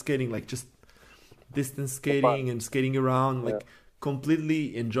started skating, like just distance for fun. skating and skating around, Yeah, like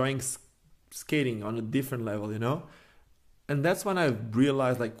completely enjoying skating on a different level, you know. And that's when I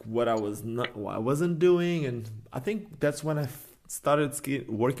realized like what I wasn't doing, and I think that's when I started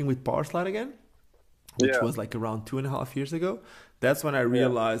working with power slide again, which yeah, was like around 2.5 years ago. That's when I yeah.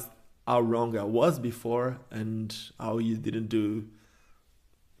 realized how wrong I was before and how you didn't do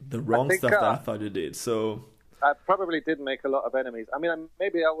the I wrong think stuff that I thought you did. So I probably did make a lot of enemies. I mean,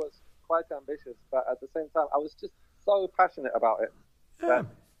 maybe I was quite ambitious, but at the same time, I was just so passionate about it yeah, that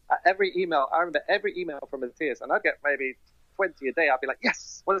I remember every email from Matthias, and I'd get maybe 20 a day. I'd be like,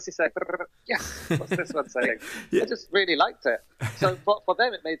 yes, what does he say? Yes, what's this one saying? I yeah, just really liked it. So for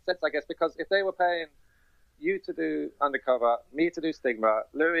them, it made sense, I guess, because if they were paying you to do Undercover, me to do Stigma,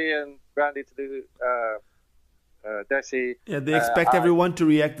 Louis and Brandy to do Desi, yeah. They expect I, everyone to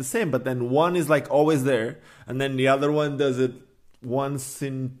react the same, but then one is like always there, and then the other one does it once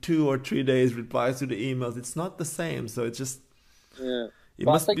in 2 or 3 days, replies to the emails. It's not the same. So it's just yeah. it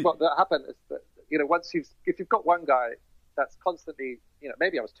But I must think be. what that happened is that, if you've got one guy that's constantly,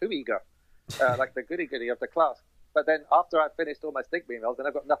 maybe I was too eager, like the goody of the class. But then after I finished all my Stigma emails, then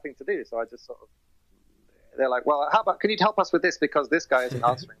I've got nothing to do. So I just sort of, they're like, well, how about, can you help us with this because this guy isn't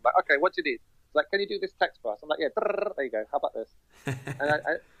answering? Like, okay, what do you need? It's like, can you do this text for us? I'm like, yeah, there you go. How about this?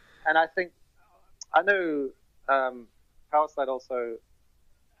 And I think, I know Powerslide also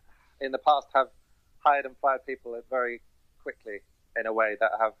in the past have hired and fired people very quickly in a way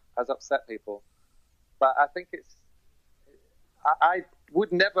that has upset people. But I think I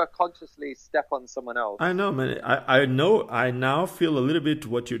would never consciously step on someone else. I know, man. I know. I now feel a little bit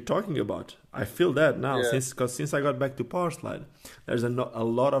what you're talking about. I feel that now Yeah, since I got back to Powerslide, there's a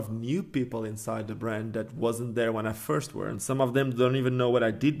lot of new people inside the brand that wasn't there when I first were, and some of them don't even know what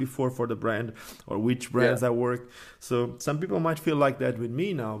I did before for the brand or which yeah, brands I worked. So some people might feel like that with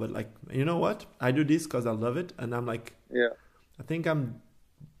me now, but like you know what? I do this because I love it, and I'm like, yeah. I think I'm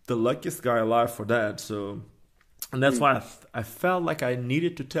the luckiest guy alive for that. So. And that's Mm. why I felt like I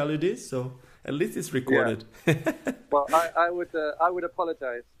needed to tell you this, so at least it's Yeah. recorded. Well, I would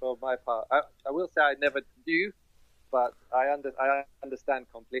apologize for my part. I will say I never knew, but I understand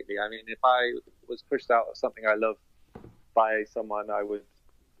completely. I mean, if I was pushed out of something I love by someone, I would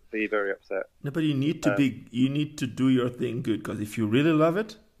be very upset. No, but Um, you need to do your thing good, because if you really love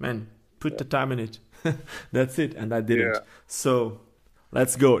it, man, put the time in it. That's it, and I yeah, didn't. So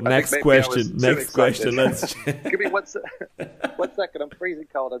let's go. I think Next maybe I was question. too Next question. excited. Let's. Give me 1 second. I'm freezing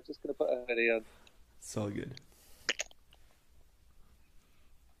cold. I'm just going to put a hoodie on. It's all good.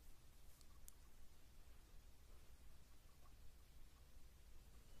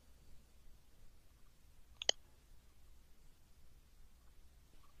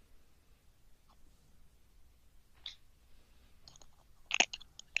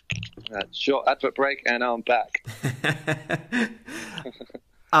 Short advert break, and I'm back.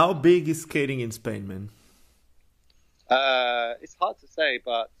 How big is skating in Spain, man? It's hard to say,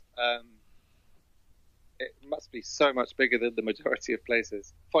 but it must be so much bigger than the majority of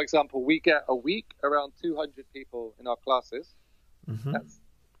places. For example, we get a week around 200 people in our classes. Hmm. That's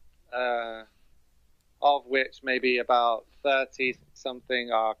of which maybe about 30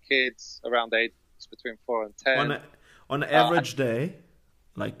 something are kids around age between 4 and 10. On an average day,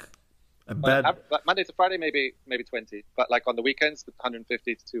 like a bad. Like Monday to Friday, maybe 20, but like on the weekends,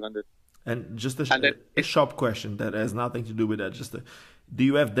 150 to 200. And just And then a shop question that has nothing to do with that. Do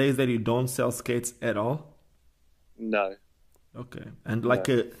you have days that you don't sell skates at all? no, Okay. And no. like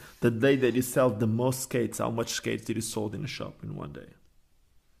the day that you sell the most skates, how much skates did you sold in a shop in one day?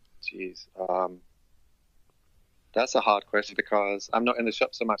 Jeez. That's a hard question because I'm not in the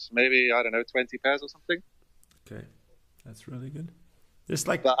shop so much. Maybe, I don't know, 20 pairs or something. Okay, that's really good. Just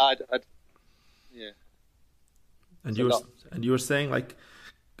like, But yeah, and it's a lot. you were saying like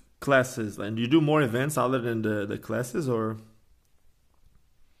classes, and you do more events other than the classes, or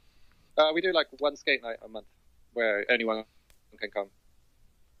We do like one skate night a month where anyone can come.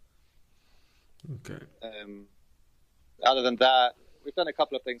 okay, Other than that, we've done a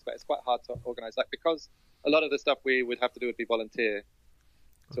couple of things, but it's quite hard to organize. Like because a lot of the stuff we would have to do would be volunteer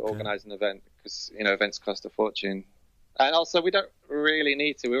to okay, organize an event because events cost a fortune, and also we don't really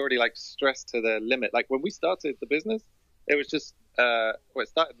need to. We're already like stressed to the limit. Like when we started the business, it was just it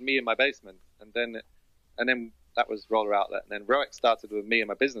started me in my basement, and then That was Roller Outlet. And then Roic started with me and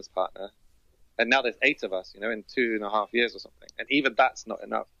my business partner. And now there's 8 of us, in 2.5 years or something. And even that's not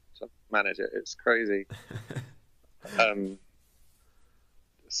enough to manage it. It's crazy.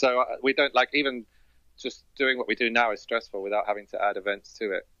 So we don't even just doing what we do now is stressful without having to add events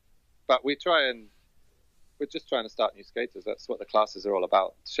to it. But we're just trying to start new skaters. That's what the classes are all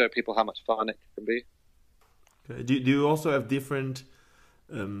about. To show people how much fun it can be. Okay. Do you also have different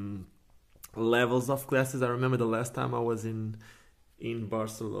levels of classes? I remember the last time I was in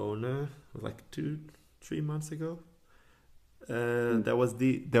Barcelona, like 2-3 months ago. There was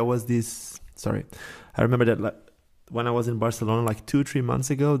this. Sorry, I remember that when I was in Barcelona, like 2-3 months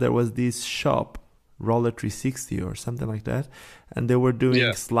ago, there was this shop, Roller 360 or something like that, and they were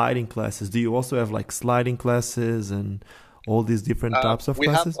doing sliding classes. Do you also have like sliding classes and all these different types of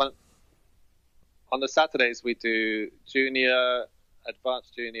classes? On the Saturdays, we do junior,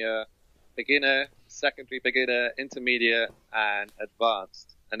 advanced junior, beginner, secondary beginner, intermediate, and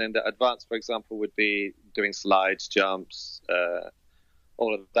advanced. And then the advanced, for example, would be doing slides, jumps,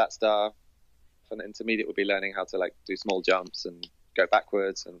 all of that stuff. And the intermediate would be learning how to do small jumps and go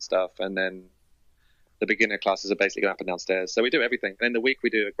backwards and stuff. And then the beginner classes are basically going up and down stairs. So we do everything. And in the week, we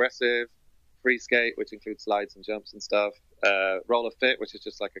do aggressive, free skate, which includes slides and jumps and stuff. Roller fit, which is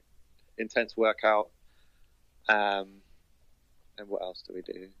just like a intense workout. And what else do we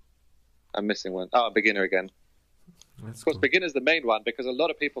do? I'm missing one. Oh, beginner again. That's of course, cool. Beginner's the main one because a lot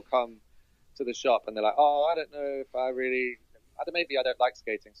of people come to the shop and they're like, oh, I don't know if maybe I don't like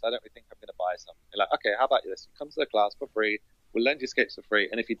skating, so I don't really think I'm going to buy some. You're like, okay, how about this? You come to the class for free. We'll lend you skates for free.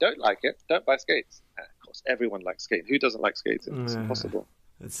 And if you don't like it, don't buy skates. And of course, everyone likes skating. Who doesn't like skating? It's impossible.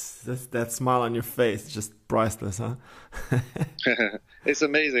 That smile on your face, just priceless, huh? It's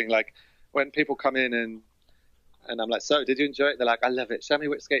amazing. Like when people come in and I'm like, so did you enjoy it? They're like, I love it. Show me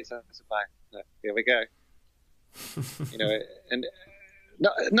which skates I should buy. Like, here we go. And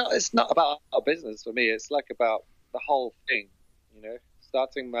no, it's not about our business for me. It's like about the whole thing,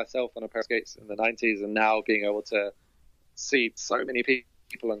 starting myself on a pair of skates in the 90s and now being able to see so many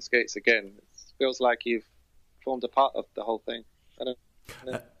people on skates again. It feels like you've formed a part of the whole thing.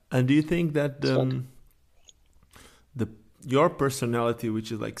 And do you think that your personality,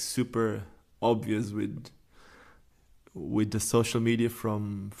 which is like super obvious with the social media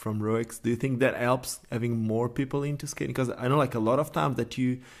from Roic, do you think that helps having more people into skating? Because I know like a lot of times that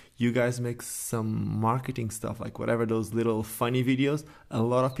you guys make some marketing stuff, like whatever, those little funny videos, a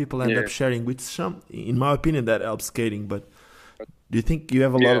lot of people end up sharing, which some, in my opinion, that helps skating. But do you think you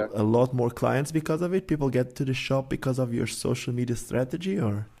have a lot more clients because of it? People get to the shop because of your social media strategy,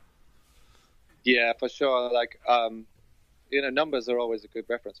 or? Yeah, for sure. Like, numbers are always a good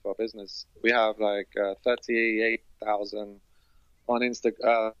reference for our business. We have 38,000 on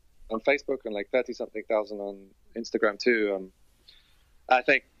on Facebook and 30-something thousand on Instagram too. I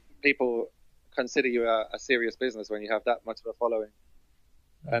think people consider you a serious business when you have that much of a following,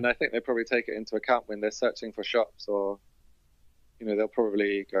 and I think they probably take it into account when they're searching for shops, or they'll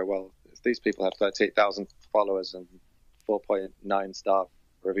probably go, well, if these people have 38,000 followers and 4.9 star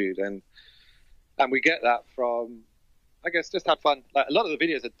reviewed, and we get that from, I guess, just have fun. Like a lot of the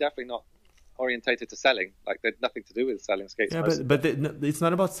videos are definitely not orientated to selling. Like they're nothing to do with selling skates. Yeah, but it's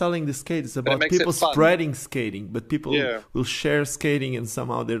not about selling the skates. It's about people spreading skating. But people will share skating, and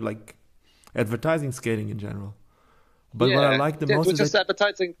somehow they're like advertising skating in general. But what I like the most is just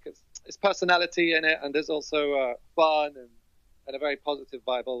advertising. It's personality in it, and there's also fun and a very positive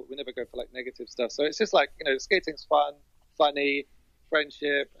vibe. We never go for negative stuff. So it's just skating's fun, funny,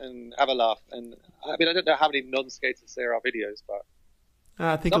 friendship, and have a laugh. And I mean, I don't know how many non-skaters see our videos, but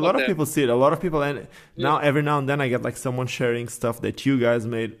I think a lot of people see it. A lot of people, and now every now and then I get someone sharing stuff that you guys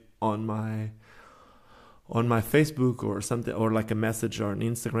made on my Facebook or something, or a message on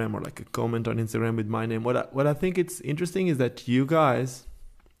Instagram, or a comment on Instagram with my name. What I think it's interesting is that you guys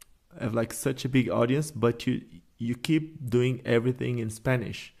have such a big audience, but you keep doing everything in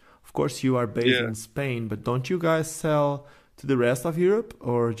Spanish. Of course, you are based in Spain, but don't you guys sell to the rest of Europe,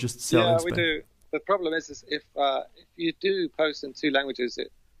 or just sell in Spain? Yeah, we do. The problem is if you do post in 2 languages,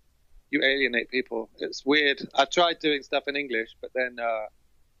 you alienate people. It's weird. I've tried doing stuff in English, but then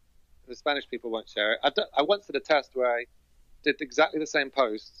the Spanish people won't share it. I once did a test where I did exactly the same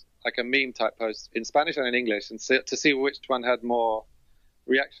post, like a meme type post, in Spanish and in English, and to see which one had more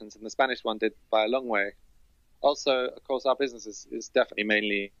reactions, and the Spanish one did by a long way. Also, of course, our business is definitely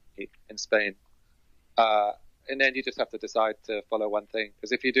mainly in Spain. And then you just have to decide to follow one thing.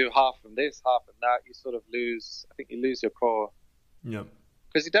 Because if you do half from this, half from that, you sort of lose your core. Yeah.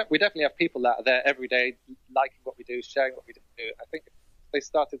 Because we definitely have people that are there every day, liking what we do, sharing what we do. I think if they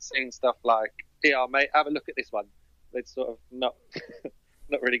started saying stuff like, "Yeah, mate, have a look at this one." They'd sort of not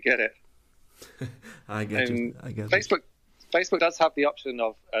not really get it. I get it. I get it. Facebook does have the option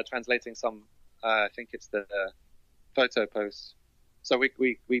of translating some. I think it's the photo posts. So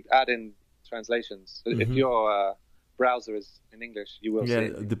we add in translations. If your browser is in English, you will see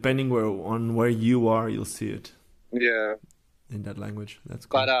it. Depending on where you are, you'll see it. Yeah. In that language, that's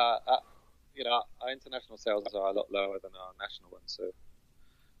cool. But our international sales are a lot lower than our national ones, so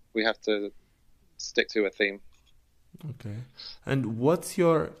we have to stick to a theme. Okay. And what's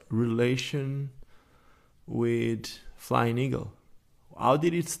your relation with Flying Eagle? How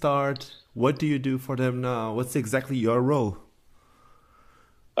did it start? What do you do for them now? What's exactly your role?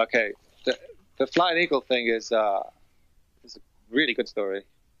 Okay, the Flying Eagle thing is a really good story.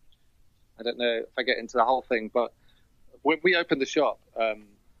 I don't know if I get into the whole thing, but when we opened the shop,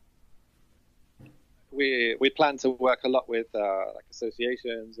 we planned to work a lot with like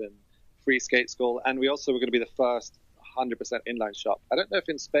associations and free skate school, and we also were going to be the first 100% inline shop. I don't know if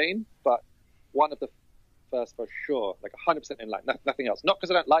in Spain, but one of the first for sure, like 100% inline, nothing else. Not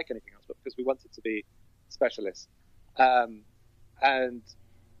because I don't like anything else, but because we wanted to be specialists. And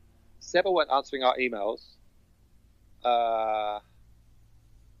Seba weren't answering our emails.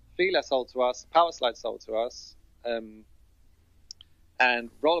 Fila sold to us, Powerslide sold to us, and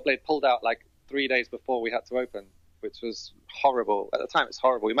Rollerblade pulled out like 3 days before we had to open, which was horrible. At the time, it's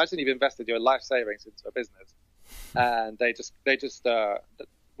horrible. Imagine you've invested your life savings into a business, and they just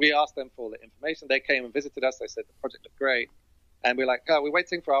we asked them for the information. They came and visited us. They said the project looked great, and we're like, "Oh, we're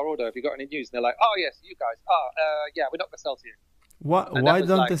waiting for our order. Have you got any news?" And they're like, "Oh yes, you guys. Yeah, we're not going to sell to you." Why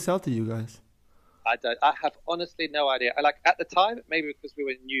don't they sell to you guys? I have honestly no idea. Like at the time, maybe because we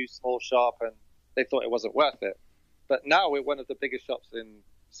were a new small shop and they thought it wasn't worth it. But now we're one of the biggest shops in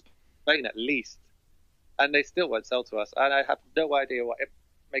Spain, at least, and they still won't sell to us. And I have no idea why. It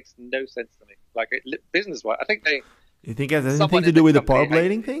makes no sense to me. Like business-wise, I think they. You think it has anything to do with the power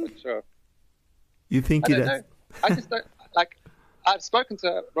blading thing? Sure. You think I don't know. I just don't like. I've spoken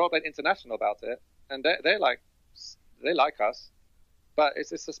to Rollerblade International about it, and they like us. But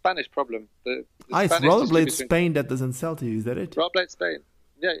it's a Spanish problem. The it's Rollerblade Spain that doesn't sell to you, is that it? Rollerblade Spain,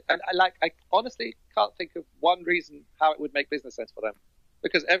 yeah. And I honestly can't think of one reason how it would make business sense for them,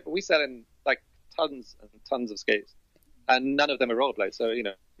 because we sell in like tons and tons of skates, and none of them are rollerblade. So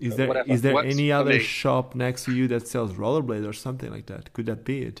is there any other shop next to you that sells rollerblade or something like that? Could that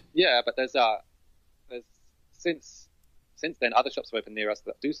be it? Yeah, but there's since then other shops have opened near us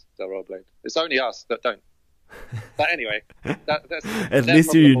that do sell rollerblade. It's only us that don't. But anyway, that's at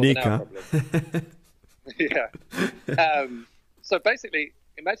least you're unique, huh? Yeah. So basically,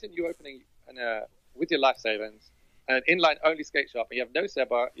 imagine you opening with your life savings an inline only skate shop, and you have no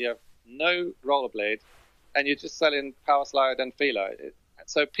Seba, you have no rollerblade, and you're just selling Powerslide and Fila.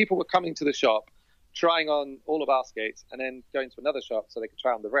 So people were coming to the shop, trying on all of our skates, and then going to another shop so they could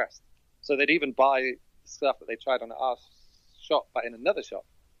try on the rest. So they'd even buy stuff that they tried on our shop, but in another shop.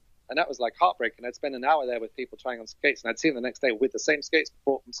 And that was like heartbreaking. I'd spend an hour there with people trying on skates, and I'd see them the next day with the same skates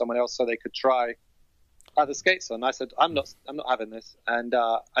bought from someone else so they could try other skates on. I said, I'm not having this. And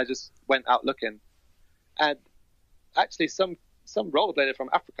I just went out looking. And actually some rollerblader from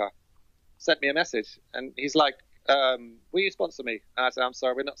Africa sent me a message, and he's like, will you sponsor me? And I said, I'm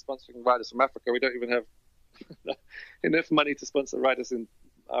sorry, we're not sponsoring riders from Africa. We don't even have enough money to sponsor riders in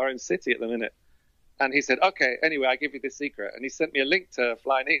our own city at the minute. And he said, okay, anyway, I'll give you this secret. And he sent me a link to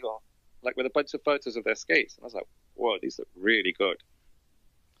Flying Eagle, like with a bunch of photos of their skates. And I was like, whoa, these look really good.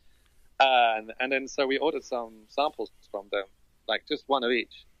 And then so we ordered some samples from them, like just one of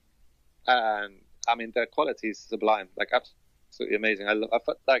each. And I mean, their quality is sublime, like absolutely amazing. I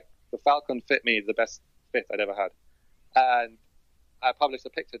felt like the Falcon fit me the best fit I'd ever had. And I published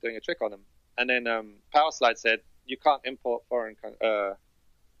a picture doing a trick on them. And then Powerslide said, you can't import foreign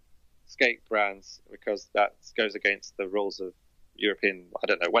skate brands because that goes against the rules of European, I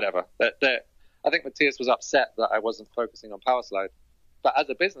don't know, whatever. I think Matthias was upset that I wasn't focusing on Powerslide. But as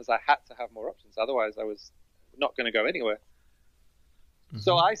a business, I had to have more options. Otherwise, I was not going to go anywhere. Mm-hmm.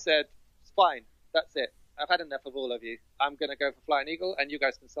 So I said, fine, that's it. I've had enough of all of you. I'm going to go for Flying Eagle, and you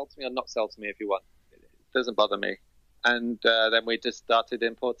guys can sell to me or not sell to me if you want. It doesn't bother me. And then we just started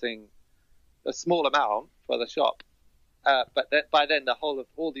importing a small amount for the shop. But by then, all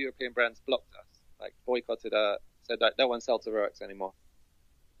the European brands blocked us, like boycotted us, said that no one sells to Roex anymore.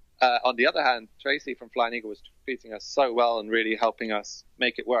 On the other hand, Tracy from Flying Eagle was treating us so well and really helping us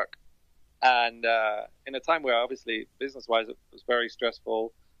make it work. And in a time where obviously business-wise it was very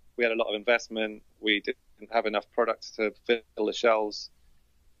stressful, we had a lot of investment, we didn't have enough products to fill the shelves.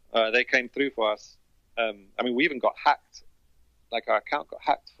 They came through for us. I mean, we even got hacked. Like our account got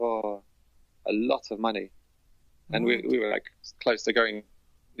hacked for a lot of money, and we were like close to going.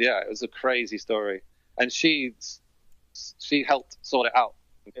 Yeah, it was a crazy story, and she helped sort it out.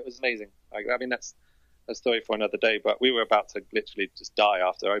 It was amazing. Like, I mean, that's a story for another day. But we were about to literally just die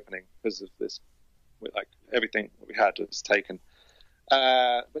after opening because of this. Like everything we had was taken.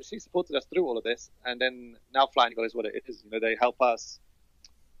 But she supported us through all of this, and then now Flying Eagle is what it is. You know, they help us.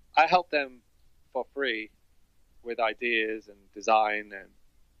 I help them for free with ideas and design,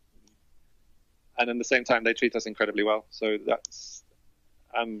 and at the same time they treat us incredibly well. So that's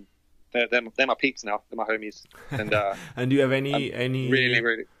they're my peeps now. They're my homies. And and do you have any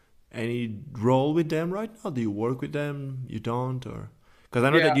really any role with them right now? Do you work with them? You don't, or because I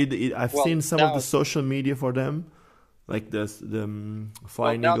know that I've seen some of the social media for them, like the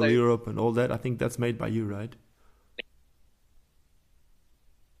Flying Eagle Europe and all that. I think that's made by you, right?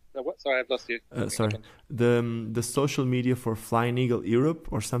 What? Sorry, I've lost you. Sorry, the social media for Flying Eagle Europe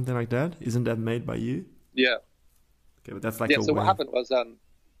or something like that, isn't that made by you? Yeah. Okay, but that's like so what happened was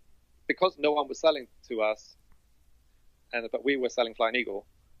because no one was selling to us, but we were selling Flying Eagle,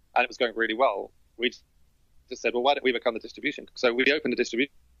 and it was going really well. We just said, well, why don't we become the distribution? So we opened a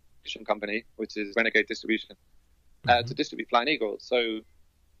distribution company, which is Renegade Distribution, to distribute Flying Eagle. So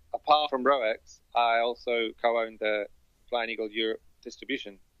apart from Roex, I also co-own the Flying Eagle Europe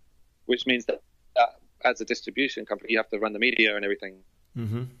distribution, which means that as a distribution company, you have to run the media and everything.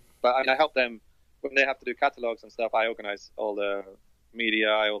 Mm-hmm. But I help them when they have to do catalogs and stuff. I organize all the media.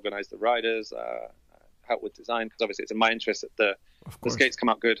 I organize the riders, help with design, because obviously it's in my interest that the skates come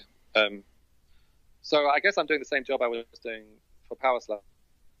out good. So I guess I'm doing the same job I was doing for Power Slap.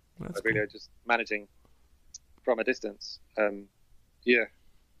 That's really just managing from a distance. Yeah,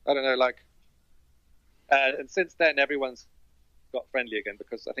 I don't know, like, and since then everyone's got friendly again,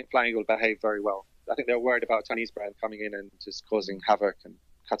 because I think Flying Eagle behaved very well. I think they were worried about a Chinese brand coming in and just causing havoc and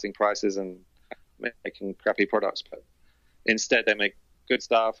cutting prices and making crappy products, but instead they make good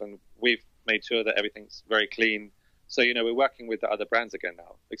stuff, and we've made sure that everything's very clean. So, you know, we're working with the other brands again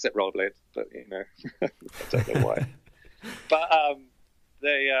now, except Rollerblade, but, you know, I don't know why. But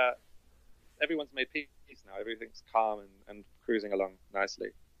everyone's made peace now. Everything's calm and cruising along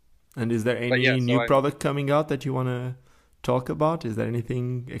nicely. And is there any new product coming out that you want to talk about? Is there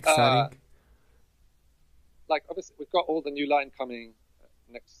anything exciting? Like, obviously, we've got all the new line coming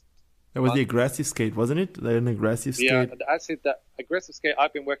next. That was the aggressive skate, wasn't it? An aggressive skate. Yeah, actually, that aggressive skate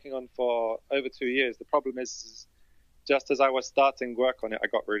I've been working on for over 2 years. The problem is just as I was starting work on it, I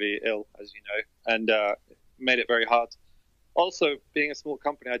got really ill, as you know, and made it very hard. Also, being a small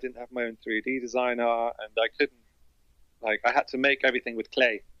company, I didn't have my own 3D designer, and I couldn't, like, I had to make everything with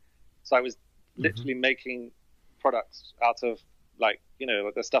clay. So I was literally making products out of, like, you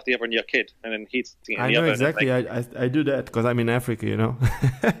know, the stuff you have on your kid, and then heating it in the oven. I know exactly. I do that because I'm in Africa, you know.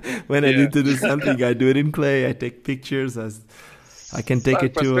 When I need to do something, I do it in clay. I take pictures. I can take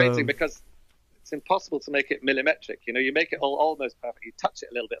it to. So frustrating because it's impossible to make it millimetric. You know, you make it all almost perfect. You touch it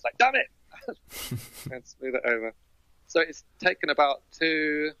a little bit, it's like, damn it, and smooth it over. So it's taken about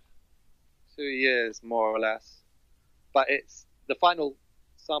two years, more or less. But it's the final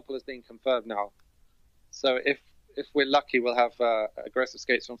sample is being confirmed now. So if we're lucky, we'll have aggressive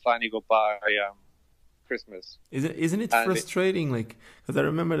skates from Flying Eagle by Christmas. Isn't it frustrating? Like, because I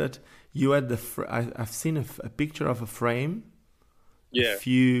remember that you had I've seen a picture of a frame. Yeah.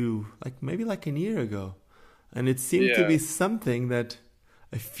 Maybe like a year ago, and it seemed to be something that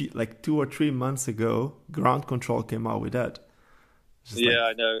like 2 or 3 months ago, Ground Control came out with that.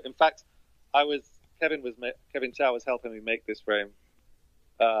 I know. In fact, Kevin Chow was helping me make this frame,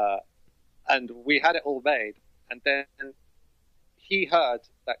 and we had it all made. And then he heard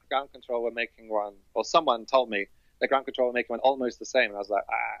that Ground Control were making one, or someone told me that Ground Control were making one almost the same. And I was like,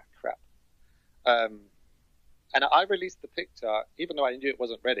 crap. And I released the picture, even though I knew it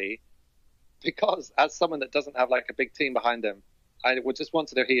wasn't ready, because as someone that doesn't have like a big team behind them, I would just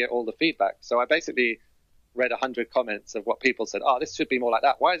wanted to hear all the feedback. So I basically read 100 comments of what people said. Oh, this should be more like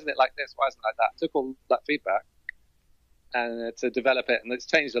that. Why isn't it like this? Why isn't it like that? Took all that feedback and to develop it. And it's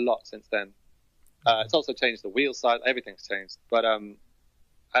changed a lot since then. It's also changed the wheel size. Everything's changed. But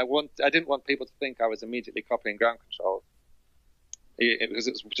I didn't want people to think I was immediately copying Ground Control. Because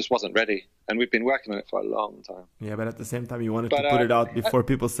it just wasn't ready, and we've been working on it for a long time. Yeah, but at the same time, you wanted to put it out before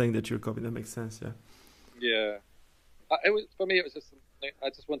people saying that you're copying. That makes sense. Yeah. For me. It was just I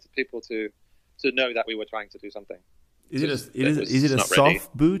just wanted people to know that we were trying to do something. Is it a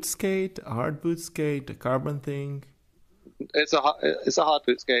soft boot skate, a hard boot skate, a carbon thing? It's a hard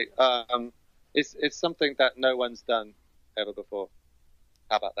boot skate. It's something that no one's done ever before,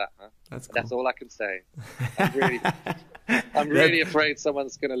 How about that, huh? That's cool. That's all I can say. I'm really afraid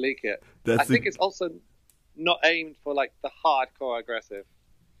someone's going to leak it. I think it's also not aimed for like the hardcore aggressive.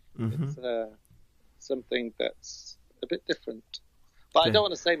 It's something that's a bit different. But I don't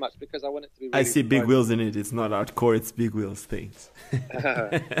want to say much because I want it to be really I see big wheels in it. It's not hardcore, it's big wheels things.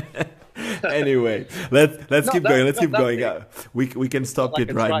 Anyway, let's keep going. Let's keep going. We can stop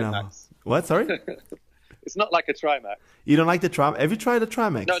it right now. What? Sorry? It's not like a Trimax. You don't like the Trimax? Have you tried the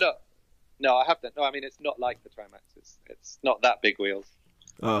Trimax? No, I haven't. No, I mean, it's not like the Trimax. It's not that big wheels.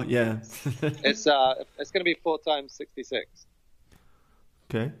 Oh, yeah. It's going to be 4x66.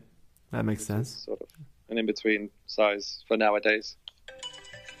 Okay, that makes sense. Sort of an in-between size for nowadays.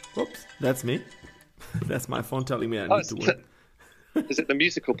 Oops, that's me. That's my phone telling me I need to work. Is it the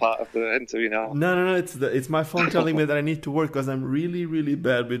musical part of the interview now? No. It's my phone telling me that I need to work because I'm really, really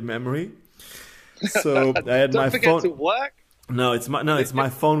bad with memory. So I had my phone. Don't forget to work. No, it's my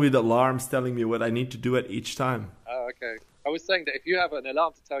phone with alarms telling me what I need to do at each time. Oh, okay. I was saying that if you have an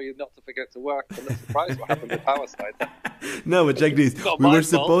alarm to tell you not to forget to work, I'm not surprised what happened with Power Slide. No, but check this. We were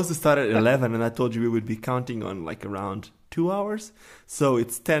supposed to start at 11, and I told you we would be counting on like around 2 hours. So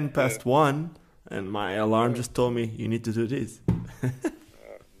it's 10 past 1, and my alarm just told me you need to do this.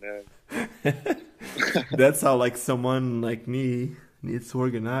 No. That's how like someone like me needs to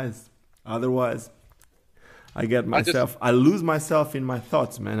organize. Otherwise, I lose myself in my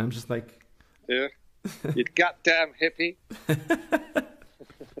thoughts, man. I'm just like, yeah, you goddamn hippie.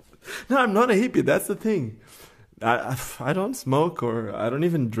 No, I'm not a hippie. That's the thing. I don't smoke or I don't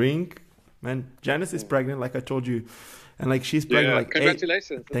even drink. Man, Janice is pregnant, like I told you, and like she's pregnant. Like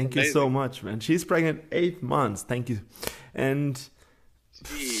congratulations! Thank you so much, man. She's pregnant 8 months. Thank you. And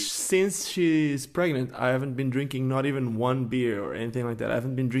since she's pregnant, I haven't been drinking not even one beer or anything like that. I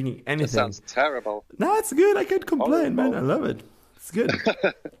haven't been drinking anything. That sounds terrible. No, it's good. I can't complain, man. I love it. It's good.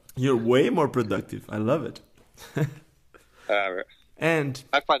 You're way more productive. I love it. And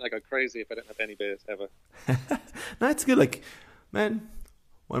I find I go crazy if I don't have any beers ever. No, it's good. Like, man,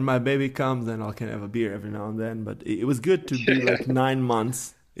 when my baby comes, then I can have a beer every now and then. But it was good to be like 9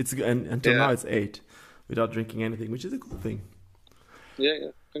 months. It's and until now it's 8 without drinking anything, which is a cool thing. Yeah.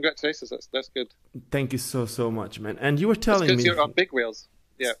 Congratulations. That's good. Thank you so much, man. And you were telling me because you're on big wheels.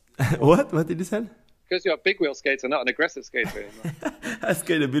 Yeah. What did you say? Because you're a big wheel skater, not an aggressive skater anymore. I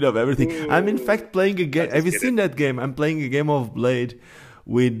skate a bit of everything. Ooh. I'm in fact playing a game. Have you seen that game? I'm playing a game of Blade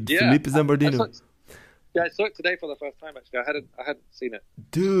with Felipe Zambardino. I saw it today for the first time. Actually, I hadn't seen it.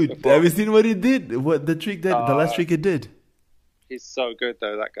 Dude, before. have you seen what he did? What the trick that the last trick he did? He's so good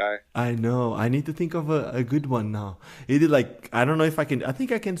though, that guy. I know. I need to think of a good one now. He did like, I don't know if I can. I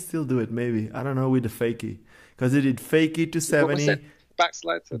think I can still do it. Maybe I don't know with the fakie, because he did fakie to 70.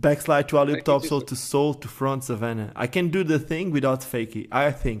 Backslide to alley top soul to front Savannah. I can do the thing without fakie.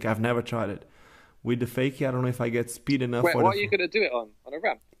 I think I've never tried it. With the fakie, I don't know if I get speed enough. Wait, what are you gonna do it on a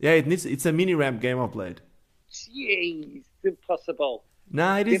ramp? Yeah, it's a mini ramp game of Blade. Jeez, impossible.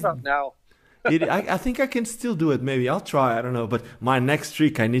 Nah, it is. Give up now. I think I can still do it. Maybe I'll try. I don't know. But my next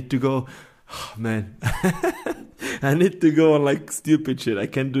trick, I need to go. Oh, man, I need to go on like stupid shit. I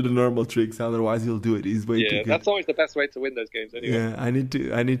can't do the normal tricks. Otherwise, you'll do it. He's way too good. Yeah, that's always the best way to win those games. Anyway. Yeah, I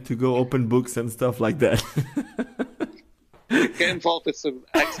need to go open books and stuff like that. Get involved with some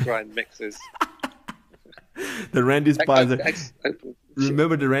X-Grind mixes. The Randy Spicer.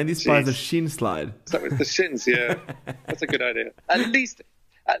 Remember the Randy Spicer shin slide? So it's the shins, yeah. That's a good idea. At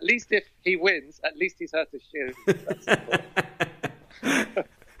least if he wins, at least he's hurt his shins.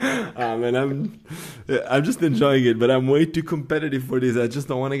 Oh man, I'm just enjoying it, but I'm way too competitive for this. I just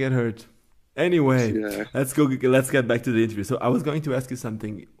don't want to get hurt. Anyway, let's get back to the interview. So I was going to ask you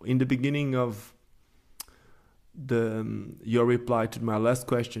something in the beginning of your reply to my last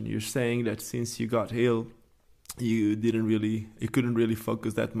question. You're saying that since you got ill, you couldn't really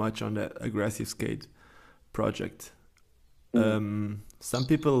focus that much on that aggressive skate project. Some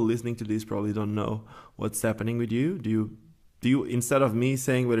people listening to this probably don't know what's happening with you. Do you instead of me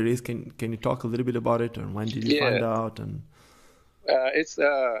saying what it is, can you talk a little bit about it, or when did you find out? And it's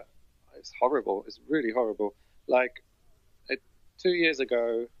horrible. It's really horrible. Like 2 years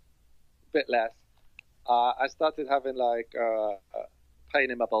ago, a bit less, I started having like pain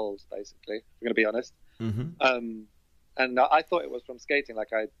in my balls. Basically, I'm gonna be honest. Mm-hmm. And I thought it was from skating,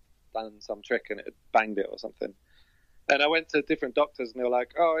 like I'd done some trick and it banged it or something. And I went to different doctors and they were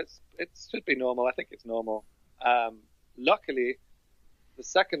like, "Oh, it should be normal. I think it's normal." Luckily, the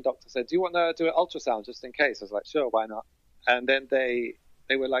second doctor said, "Do you want to do an ultrasound just in case?" I was like, "Sure, why not?" And then they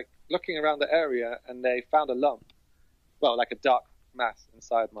were like looking around the area and they found a lump, well, like a dark mass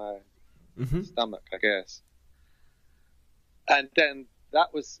inside my stomach, I guess. And then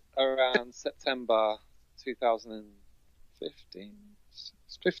that was around September 2015. It's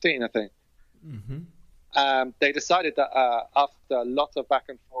 15, I think. They decided that after a lot of back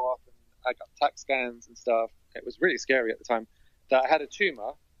and forth, and I got TAC scans and stuff, it was really scary at the time, that I had a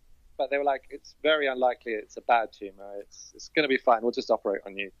tumor, but they were like, it's very unlikely it's a bad tumor. It's going to be fine. We'll just operate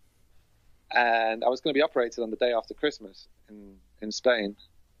on you. And I was going to be operated on the day after Christmas in Spain.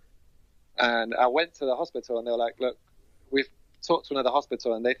 And I went to the hospital, and they were like, look, we've talked to another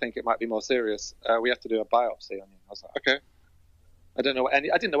hospital, and they think it might be more serious. We have to do a biopsy on you. I was like, okay. I didn't know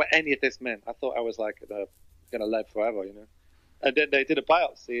what any of this meant. I thought I was like going to live forever, you know. And then they did a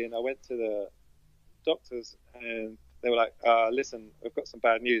biopsy, and I went to the doctors, and they were like, listen, we've got some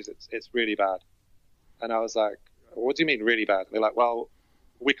bad news. It's really bad. And I was like, what do you mean really bad? They're like, well,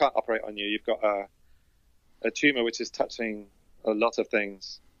 we can't operate on you. You've got a tumor which is touching a lot of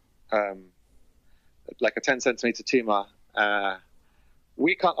things, like a 10 centimeter tumor.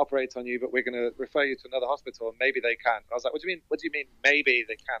 We can't operate on you, but we're going to refer you to another hospital, and maybe they can. I was like, what do you mean? What do you mean maybe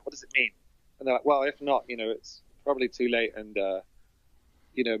they can? What does it mean? And they're like, well, if not, you know, it's probably too late, and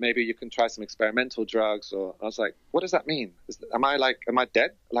you know, maybe you can try some experimental drugs. Or I was like, what does that mean? Am I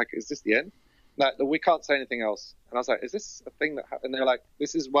dead? Like, is this the end? Like, we can't say anything else. And I was like, is this a thing that happened? And they're like,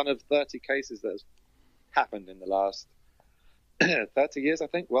 this is one of 30 cases that has happened in the last 30 years, I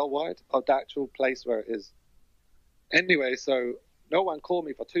think, worldwide, of the actual place where it is. Anyway, so no one called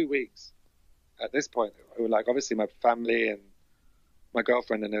me for 2 weeks at this point. Like, obviously my family and my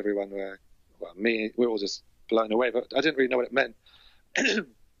girlfriend and everyone were, well, me, we were all just blown away, but I didn't really know what it meant.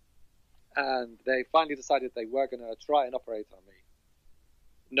 And they finally decided they were going to try and operate on me,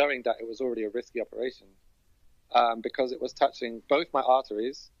 knowing that it was already a risky operation, because it was touching both my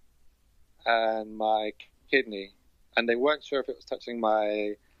arteries and my kidney, and they weren't sure if it was touching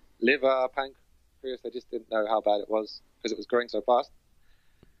my liver, pancreas. They just didn't know how bad it was because it was growing so fast.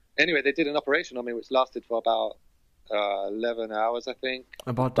 Anyway, they did an operation on me which lasted for about 11 hours, I think.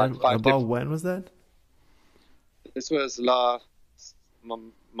 About when was that? This was last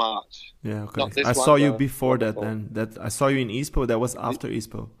March. Yeah, okay. I saw you before that. Then I saw you in ISPO. That was after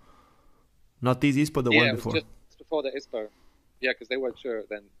ISPO, not this ISPO, the one before. Yeah, just before the ISPO. Yeah, because they weren't sure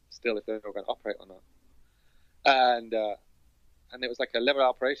then still if they were going to operate or not. And it was like a 11-hour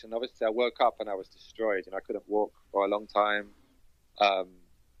operation. Obviously, I woke up and I was destroyed. You know, I couldn't walk for a long time.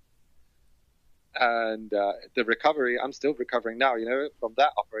 And the recovery, I'm still recovering now. You know, from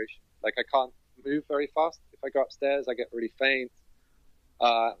that operation. Like, I can't move very fast. If I go upstairs, I get really faint.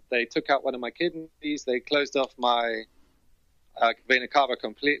 They took out one of my kidneys. They closed off my vena cava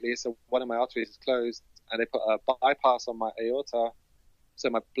completely, so one of my arteries is closed, and they put a bypass on my aorta, so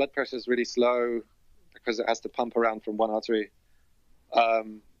my blood pressure is really slow because it has to pump around from one artery.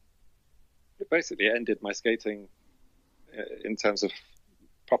 It basically ended my skating in terms of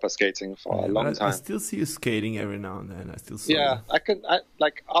proper skating for a long time. I still see you skating every now and then. I still see you.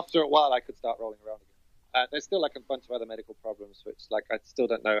 Like after a while, I could start rolling around again. There's still like a bunch of other medical problems, which like I still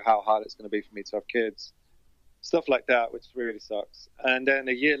don't know how hard it's going to be for me to have kids, stuff like that, which really sucks. And then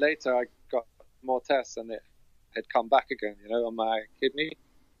a year later, I got more tests, and it had come back again, you know, on my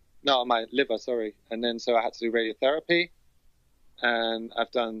on my liver, sorry. And then so I had to do radiotherapy, and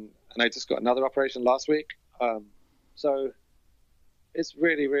I just got another operation last week. So it's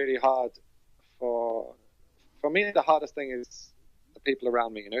really, really hard for me. The hardest thing is the people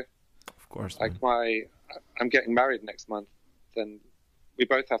around me, you know. Of course. Like I'm getting married next month, and we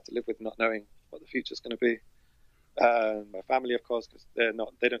both have to live with not knowing what the future's going to be. My family, of course, because they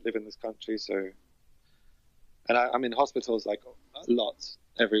don't live in this country. So, and I'm in hospitals like a lot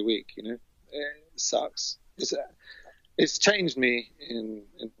every week. You know, it sucks. It's changed me in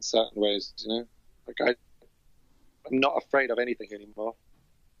certain ways. You know, like I'm not afraid of anything anymore,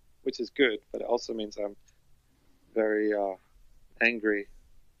 which is good. But it also means I'm very angry.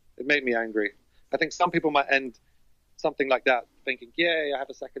 It made me angry. I think some people might end something like that thinking, "Yay, I have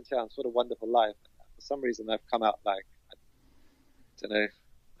a second chance. What a wonderful life." For some reason, I've come out like, I don't know,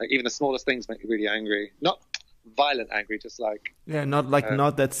 like even the smallest things make me really angry. Not violent angry, just like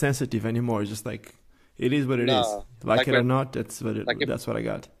not that sensitive anymore. Just like it is what it is. Like it or not, that's what I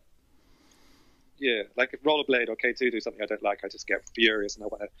got. Yeah, like if Rollerblade or K2 do something I don't like, I just get furious and I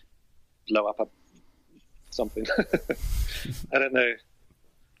want to blow up something. I don't know.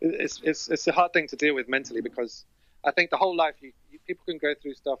 It's a hard thing to deal with mentally, because I think the whole life people can go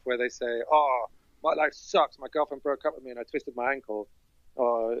through stuff where they say, "Oh, my life sucks. My girlfriend broke up with me and I twisted my ankle,"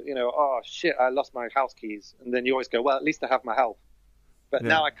 or you know, "Oh shit, I lost my house keys." And then you always go, "Well, at least I have my health." But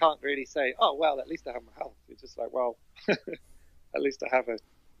now I can't really say, "Oh well, at least I have my health." It's just like, well, at least I have it.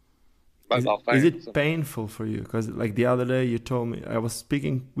 mobile phone. Is it painful for you? Because like the other day you told me, I was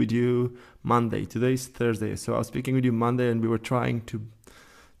speaking with you Monday. Today's Thursday, so I was speaking with you Monday, and we were trying to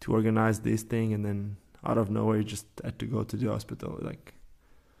organize this thing, and then out of nowhere you just had to go to the hospital. Like,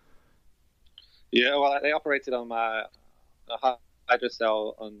 yeah, well, they operated on my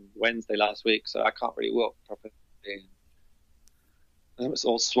hydrocell on Wednesday last week, so I can't really walk properly. And it's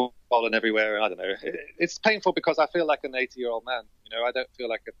all swollen everywhere. I don't know. It's painful because I feel like an 80-year-old man. You know, I don't feel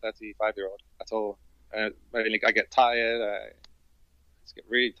like a 35-year-old at all. I get tired. I just get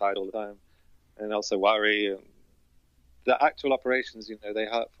really tired all the time, and also worry. And the actual operations, you know, they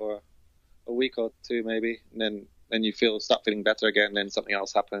hurt for a week or two maybe, and then you start feeling better again. And then something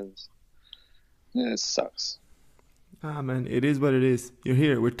else happens. Yeah, it sucks. Ah, man, it is what it is. You're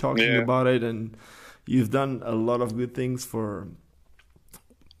here. We're talking about it, and you've done a lot of good things for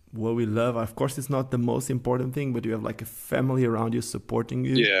what we love. Of course, it's not the most important thing, but you have like a family around you supporting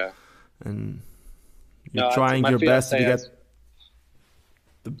you. Yeah. And you're trying your best to get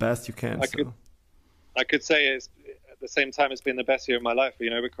the best you can. I could say it's, at the same time, it's been the best year of my life, you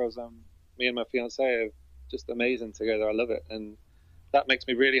know, because me and my fiance are just amazing together. I love it. And that makes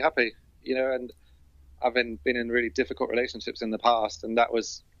me really happy, you know, and I've been in really difficult relationships in the past, and that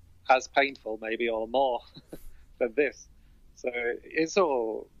was as painful maybe or more than this. So it's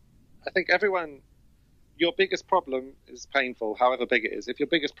all, I think your biggest problem is painful, however big it is. If your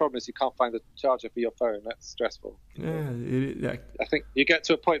biggest problem is you can't find the charger for your phone, that's stressful. Yeah. I think you get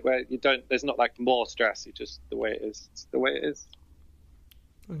to a point where there's not like more stress, you just, the way it is. It's the way it is.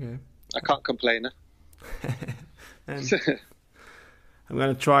 Okay. I can't complain. And I'm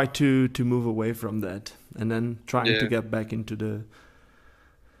going to try to move away from that, and then trying to get back into the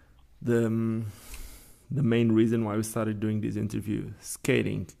main reason why we started doing this interview,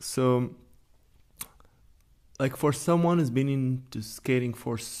 skating. So, like, for someone who's been into skating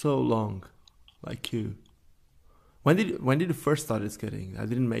for so long, like you, when did you first start skating? I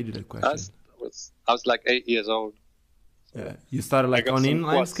didn't make you that question. I was like 8 years old. So yeah, you started like on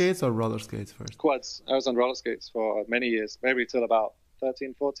inline skates or roller skates first? Quads. I was on roller skates for many years, maybe till about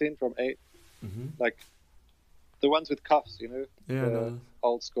 13, 14, from 8. Mm-hmm. Like the ones with cuffs, you know? Yeah,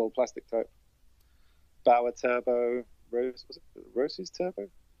 old school plastic type. Bauer Turbo, Rose's Turbo?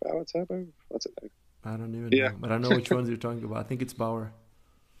 Bauer Turbo? What's it like? I don't even know, but I know which ones you're talking about. I think it's Bauer.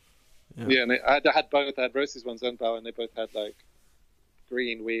 Yeah, and I had both. I had Rose's ones and Bauer, and they both had like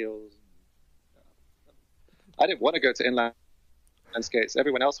green wheels. I didn't want to go to inline skates.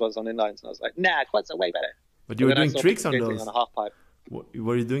 Everyone else was on inlines, and I was like, nah, quads are way better. But you were doing tricks on those? On a half pipe.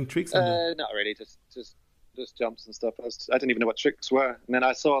 Were you doing tricks on those? Not really, just jumps and stuff. I didn't even know what tricks were. And then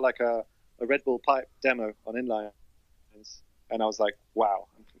I saw like a Red Bull pipe demo on inline, and I was like, wow,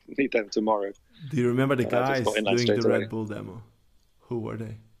 I need them tomorrow. Do you remember the guys doing the Red Bull demo? Who were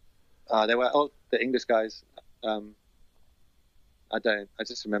they? They were all the English guys. I don't. I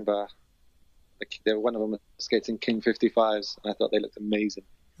just remember they were one of them skating King 55s, and I thought they looked amazing.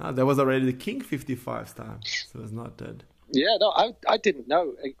 That was already the King 55s time, so it's not dead. Yeah, no, I didn't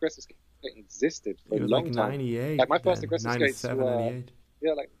know aggressive skating existed for a long like time. 98. Like my first aggressive skates were 98.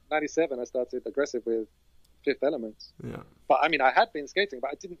 Yeah, like 97. I started aggressive with Fifth Elements. Yeah. But I mean, I had been skating, but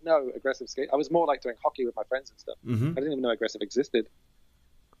I didn't know aggressive skate. I was more like doing hockey with my friends and stuff. Mm-hmm. I didn't even know aggressive existed. It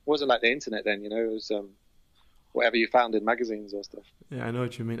wasn't like the internet then, you know. It was whatever you found in magazines or stuff. Yeah, I know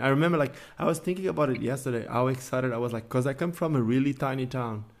what you mean. I remember, like, I was thinking about it yesterday, how excited I was, like, because I come from a really tiny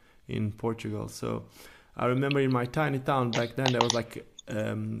town in Portugal. So I remember in my tiny town back then, there was, like,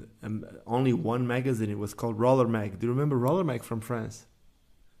 only one magazine. It was called Roller Mag. Do you remember Roller Mag from France?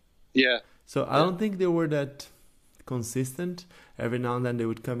 Yeah. So I don't think they were that consistent. Every now and then they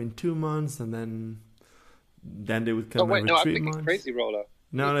would come in 2 months, and then they would come every 3 months. I'm thinking Crazy Roller.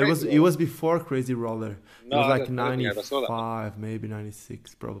 No, it was before Crazy Roller. No, it was like I 95, maybe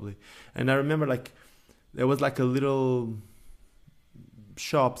 96 probably. And I remember like there was like a little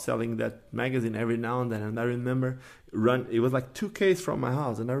shop selling that magazine every now and then, and I remember it was like 2 km from my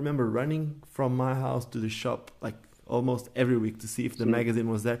house, and I remember running from my house to the shop like almost every week to see if the magazine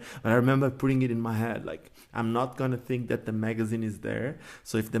was there. But I remember putting it in my head, like, I'm not going to think that the magazine is there.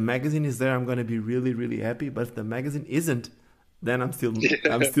 So if the magazine is there, I'm going to be really, really happy. But if the magazine isn't, then I'm still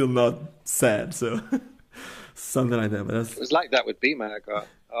not sad. So something like that. But it was like that with BMAG.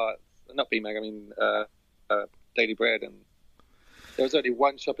 Not BMAG, I mean Daily Bread. And there was only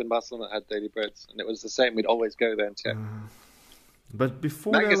one shop in Barcelona that had Daily Breads, and it was the same. We'd always go there and check. But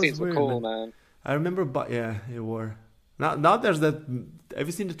before magazines were cool, man. I remember, they were. Now there's that. Have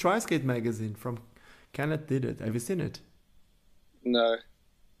you seen the Tri-Skate magazine from Kenneth did it? Have you seen it? No,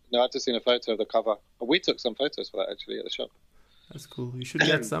 I've just seen a photo of the cover. We took some photos for that actually at the shop. That's cool. You should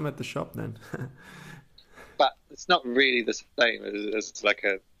get some at the shop then. But it's not really the same as like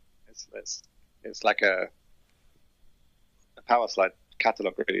a it's like a power slide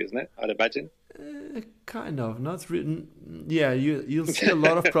catalog, really, isn't it? I'd imagine. Kind of, not written. Yeah, you'll see a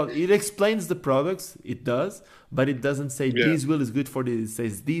lot of products. It explains the products, it does, but it doesn't say this wheel is good for this. It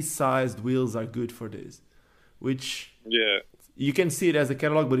says these sized wheels are good for this, which you can see it as a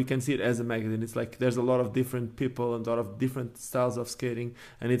catalog, but you can see it as a magazine. It's like there's a lot of different people and a lot of different styles of skating,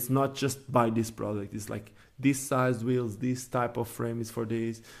 and it's not just buy this product. It's like this sized wheels, this type of frame is for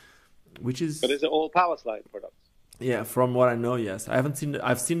this, which is. But is it all power slide products? Yeah, from what I know, yes. I've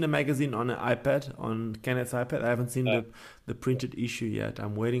seen the magazine on an iPad, on Kenneth's iPad. I haven't seen the printed issue yet.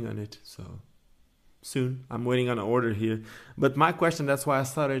 I'm waiting on it, so soon. I'm waiting on an order here. But my question, that's why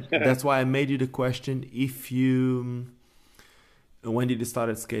I made you the question, when did you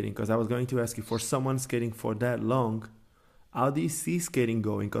start skating? Because I was going to ask you, for someone skating for that long, how do you see skating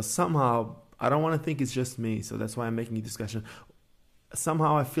going? Because somehow, I don't want to think it's just me, so that's why I'm making a discussion.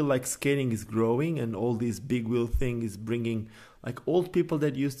 Somehow I feel like skating is growing, and all this big wheel thing is bringing like old people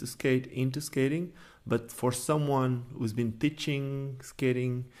that used to skate into skating. But for someone who's been teaching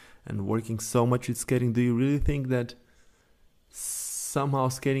skating and working so much with skating, do you really think that somehow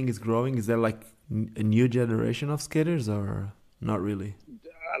skating is growing? Is there like a new generation of skaters, or not really?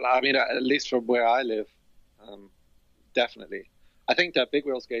 I mean, at least from where I live, definitely. I think that big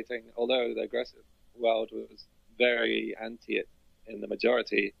wheel skating, although the aggressive world was very anti it, in the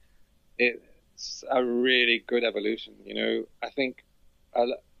majority, it's a really good evolution. You know, I think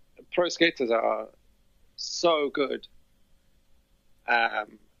pro skaters are so good,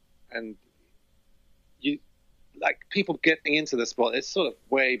 and you like people getting into the sport. It's sort of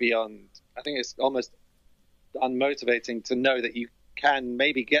way beyond. I think it's almost unmotivating to know that you can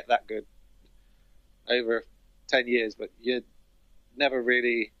maybe get that good over 10 years, but you'd never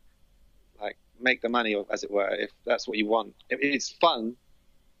really like make the money, as it were, if that's what you want. It's fun,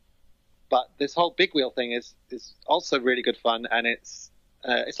 but this whole big wheel thing is also really good fun, and it's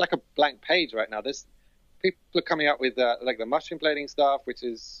like a blank page right now. There's people are coming out with like the mushroom blading stuff, which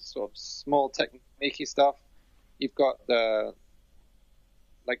is sort of small technique-y stuff. You've got the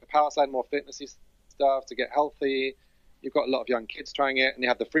power side, more fitnessy stuff to get healthy. You've got a lot of young kids trying it, and you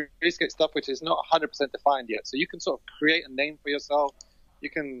have the free skate stuff, which is not 100% defined yet. So you can sort of create a name for yourself. You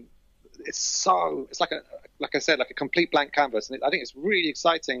can. It's like I said, like a complete blank canvas, and I think it's really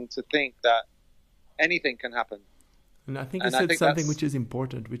exciting to think that anything can happen. And I think you said something which is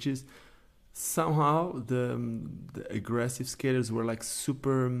important, which is somehow the aggressive skaters were like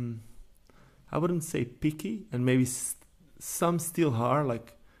super. I wouldn't say picky, and maybe some still are,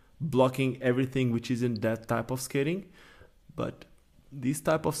 like blocking everything which isn't that type of skating. But this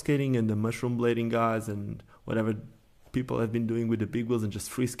type of skating and the mushroom blading guys and whatever people have been doing with the big wheels and just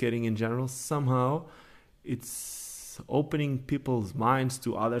free skating in general, somehow it's opening people's minds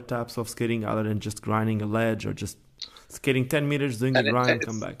to other types of skating other than just grinding a ledge or just skating 10 meters, doing the grind and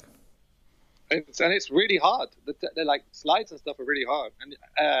come back. It's really hard. The like slides and stuff are really hard. And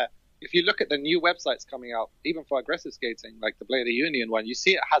if you look at the new websites coming out, even for aggressive skating, like the Blader Union one, you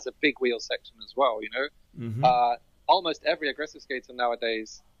see it has a big wheel section as well, you know? Mm-hmm. Almost every aggressive skater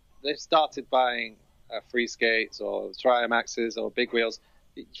nowadays, they've started buying free skates or Triamaxes or big wheels.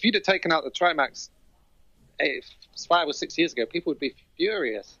 If you'd have taken out the Trimax 5 or 6 years ago, people would be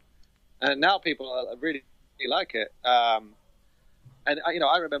furious. And now people really like it. And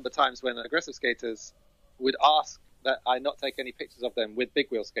I remember times when aggressive skaters would ask that I not take any pictures of them with big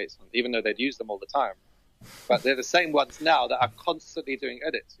wheel skates on, even though they'd use them all the time. But they're the same ones now that are constantly doing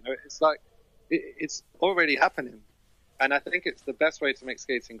edits. You know, it's like it's already happening, and I think it's the best way to make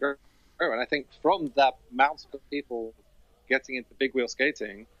skating grow. And I think from that amount of people getting into big wheel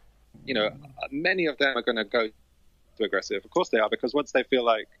skating, you know, many of them are going to go to aggressive. Of course they are, because once they feel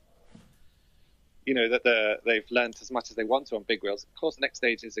like, you know, that they've learned as much as they want to on big wheels, of course the next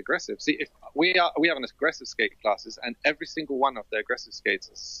stage is aggressive. See, if we have an aggressive skate classes, and every single one of the aggressive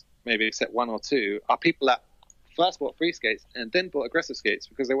skaters, maybe except one or two, are people that first bought free skates and then bought aggressive skates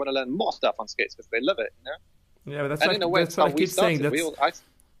because they want to learn more stuff on skates because they love it, you know? Yeah, but that's what I keep saying.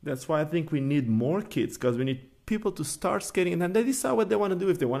 That's why I think we need more kids, because we need people to start skating and then they decide what they want to do.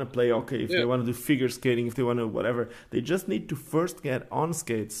 If they want to play hockey, if they want to do figure skating, if they want to whatever, they just need to first get on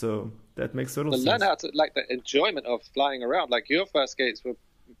skates. So that makes total sense. Learn how to, like, the enjoyment of flying around. Like, your first skates were,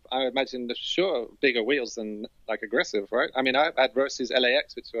 I imagine, sure, bigger wheels than like aggressive, right? I mean, I had Rossi's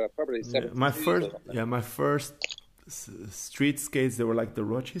LAX, which were probably 70. My first street skates, they were like the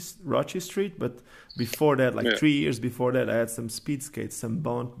Rochi Street, but before that, 3 years before that, I had some speed skates, some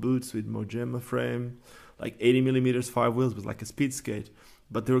Bond boots with Mojima frame, like 80 millimeters 5 wheels with like a speed skate,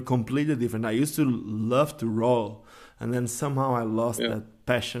 but they were completely different. I used to love to roll, and then somehow I lost that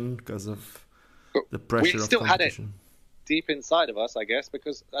passion because of the pressure of competition. Had it deep inside of us, I guess,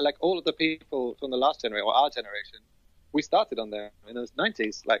 because like all of the people from the last generation or our generation, we started on there in the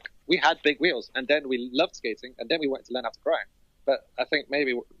 90s. Like we had big wheels, and then we loved skating, and then we went to learn how to grind. But I think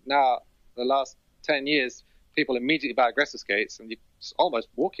maybe now the last 10 years, people immediately buy aggressive skates, and you're almost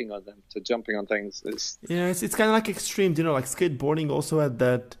walking on them to jumping on things. It's kind of like extreme, you know, like skateboarding also at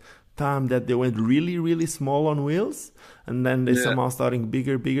that time that they went really, really small on wheels, and then they somehow starting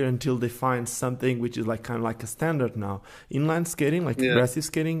bigger until they find something which is like kind of like a standard now. Inline skating, like aggressive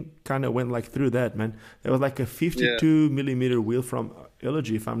skating, kind of went like through that, man. There was like a 52 millimeter wheel from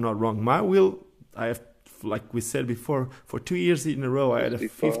Elegy, if I'm not wrong. My wheel, I have, like we said before, for 2 years in a row, I had a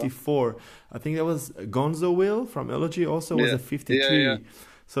 54. I think that was a Gonzo wheel from Elegy, also was a 53.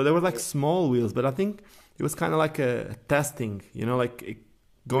 So there were like small wheels, but I think it was kind of like a testing, you know, like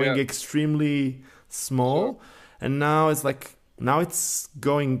going extremely small. And now it's like, now it's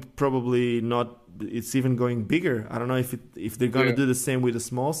going probably not, it's even going bigger. I don't know if they're going to do the same with the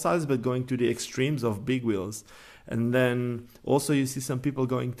small size, but going to the extremes of big wheels. And then also you see some people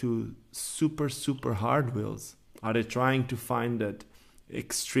going to super, super hard wheels. Are they trying to find that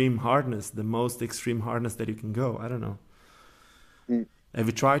extreme hardness, the most extreme hardness that you can go? I don't know. Have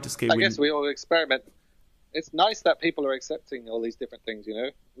you tried to skate? I guess we all experiment. It's nice that people are accepting all these different things, you know.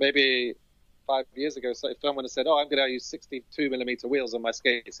 Maybe 5 years ago, so if someone had said, I'm going to use 62 millimeter wheels on my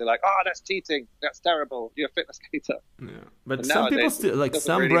skates, they're like, that's cheating. That's terrible. You're a fitness skater. Yeah. But some people still, like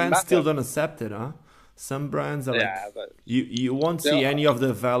some brands still don't accept it, huh? Some brands are but you won't see any of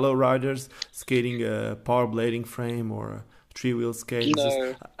the Velo riders skating a power blading frame or a 3-wheel skate.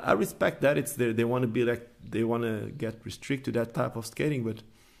 No. I respect that. It's they want to be like, they want to get restricted to that type of skating, but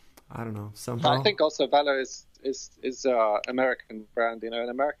I don't know, somehow. I think also Velo is American brand, you know, an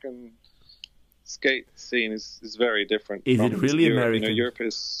American skate scene is very different. Is it really Europe. American? You know, Europe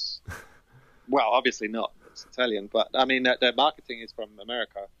is, well, obviously not. It's Italian, but I mean, their marketing is from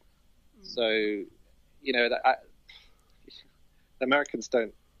America. So, you know, the Americans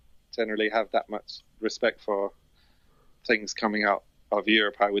don't generally have that much respect for things coming out of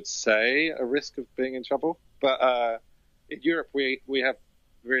Europe, I would say, a risk of being in trouble. But in Europe, we have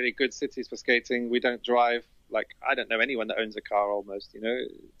really good cities for skating. We don't drive. Like, I don't know anyone that owns a car almost, you know.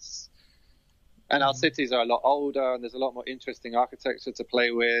 And our cities are a lot older, and there's a lot more interesting architecture to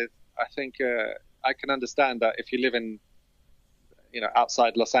play with. I think I can understand that if you live in, you know,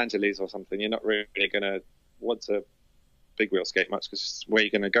 outside Los Angeles or something, you're not really going to want to big wheel skate much, because where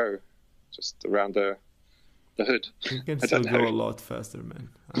you're going to go, just around the hood. You can still go a lot faster, man.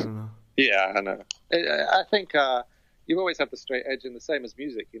 I don't know. Yeah, I know. I think you always have the straight edge, and the same as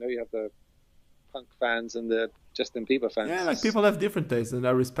music. You know, you have the punk fans and the Justin Bieber fans. Yeah, like people have different tastes, and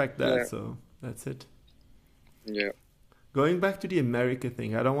I respect that. Yeah. So that's it. Yeah. Going back to the America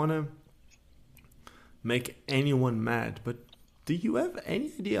thing, I don't want to make anyone mad, but do you have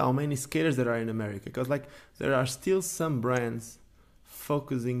any idea how many skaters there are in America? Because like there are still some brands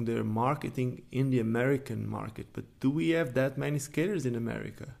focusing their marketing in the American market, but do we have that many skaters in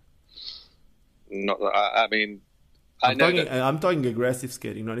America? No, I mean, I'm talking aggressive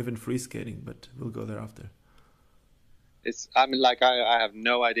skating, not even free skating, but we'll go there after. I mean, like I have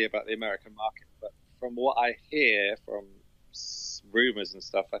no idea about the American market, but from what I hear from rumors and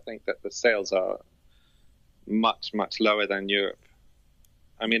stuff, I think that the sales are much, much lower than Europe.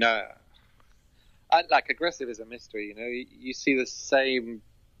 I mean, I like aggressive is a mystery, you know. You see the same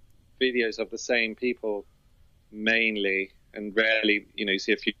videos of the same people mainly, and rarely, you know, you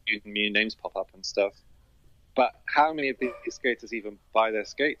see a few new names pop up and stuff. But how many of these skaters even buy their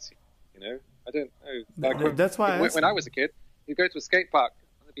skates? You know, I don't know. Like that's why when I was a kid, you go to a skate park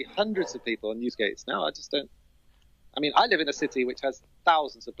and there'd be hundreds of people on new skates. Now I just don't. I mean, I live in a city which has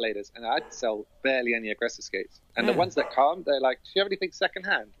thousands of bladers, and I'd sell barely any aggressive skates. And the ones that come, they're like, "Do you have anything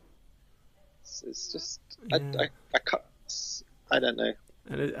secondhand?" It's just, I can't. I don't know.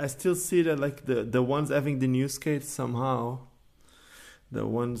 And I still see that, like the ones having the new skates somehow. The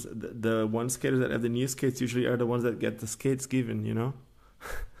ones skaters that have the new skates usually are the ones that get the skates given, you know.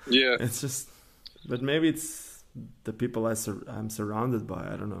 Yeah. It's just, but maybe it's the people I'm surrounded by.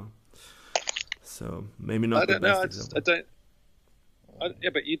 I don't know. So maybe not. I don't know. Yeah,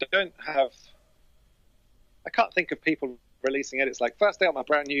 but you don't have. I can't think of people releasing edits like first day on my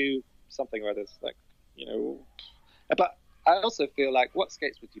brand new something or other. Like, you know. But I also feel like, what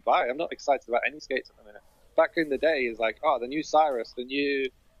skates would you buy? I'm not excited about any skates at the minute. Back in the day, is like, the new Cyrus, the new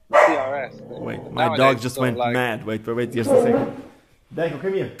CRS. Wait, my dog just went mad. Wait just a second. Danko,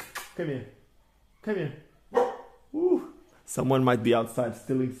 come here. Someone might be outside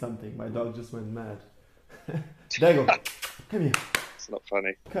stealing something. My dog just went mad. Dago, come here. It's not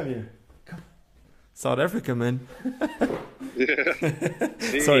funny. Come here. Come. South Africa, man.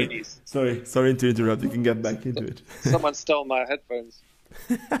 Jeez. Sorry to interrupt. You can get back into it. Someone stole my headphones.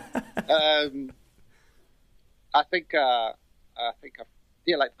 I think like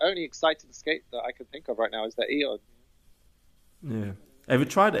the only exciting skate that I can think of right now is the Aeon. Yeah. Have you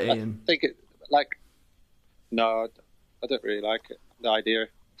tried the Aeon? I think no, I don't really like it. The idea.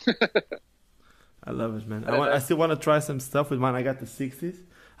 I love it, man. I still want to try some stuff with mine. I got the 60s.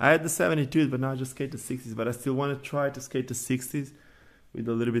 I had the 72s, but now I just skate the 60s. But I still want to try to skate the 60s with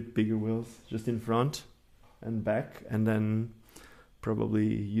a little bit bigger wheels, just in front and back, and then probably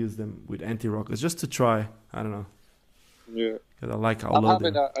use them with anti-rockers just to try. I don't know. Yeah. Because I like how I'm low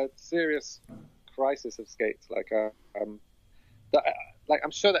having a serious crisis of skates. I'm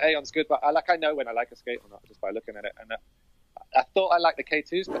sure the Aeon's good, but I know when I like a skate or not just by looking at it. And I thought I liked the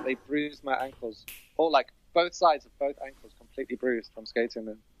K2s, but they bruised my ankles. Or like both sides of both ankles completely bruised from skating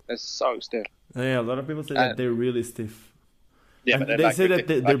them. They're so stiff. Yeah, a lot of people say that they're really stiff. Yeah, and but they say that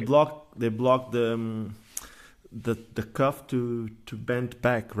they block the cuff to bend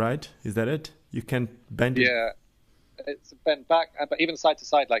back, right? Is that it? You can't bend it. Yeah, it's bent back, but even side to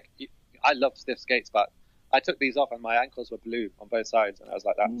side. I love stiff skates, but I took these off and my ankles were blue on both sides, and I was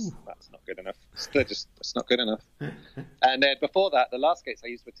like, that's not good enough. It's not good enough. And then before that, the last skates I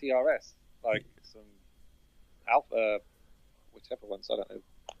used were TRS, like some Alpha, whichever ones, I don't know,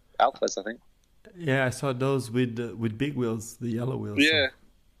 Alphas, I think. Yeah, I saw those with big wheels, the yellow wheels. Yeah,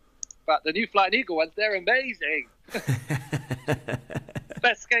 but the new Flying Eagle ones, they're amazing.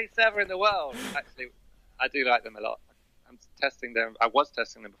 Best skates ever in the world. Actually, I do like them a lot. I'm testing them. I was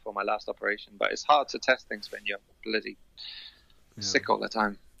testing them before my last operation, but it's hard to test things when you're bloody sick all the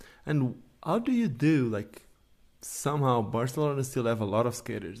time. And how do you do, like, somehow Barcelona still have a lot of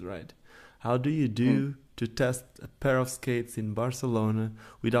skaters, right? How do you do to test a pair of skates in Barcelona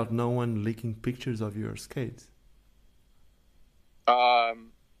without no one leaking pictures of your skates?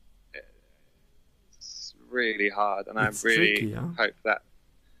 It's really hard, and It's I really tricky, huh? hope that.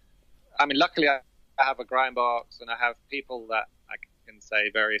 I mean, luckily I have a grind box, and I have people that I can say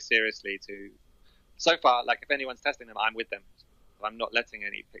very seriously to. So far, like if anyone's testing them, I'm with them. I'm not letting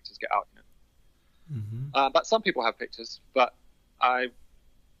any pictures get out. But some people have pictures, but I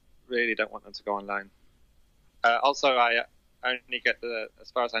really don't want them to go online. Also, I only get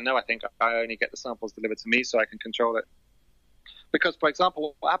as far as I know, I think I only get the samples delivered to me so I can control it. Because, for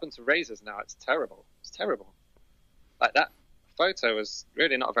example, what happened to Razors now, it's terrible. It's terrible. Like that photo was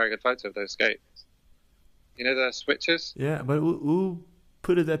really not a very good photo of those skates. You know the switches? Yeah, but who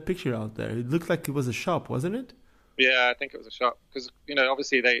put that picture out there? It looked like it was a shop, wasn't it? Yeah, I think it was a shop. Because,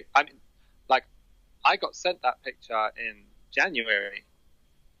 obviously I got sent that picture in January.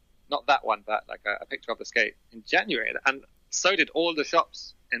 Not that one, but like a picture of the skate in January. And so did all the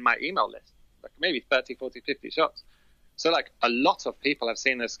shops in my email list. Like maybe 30, 40, 50 shops. So like a lot of people have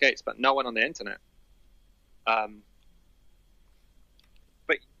seen those skates, but no one on the internet.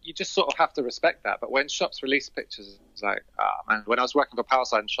 But you just sort of have to respect that. But when shops release pictures, it's like, man, when I was working for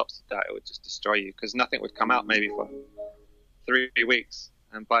Powerside and shops did that, it would just destroy you because nothing would come out maybe for 3 weeks.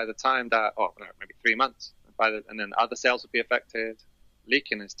 And by the time that, maybe 3 months, and then other sales would be affected.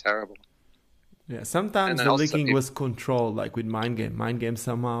 Leaking is terrible. Yeah, sometimes the leaking was controlled, like with Mind Game. Mind Game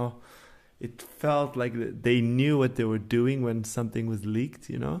somehow, it felt like they knew what they were doing when something was leaked,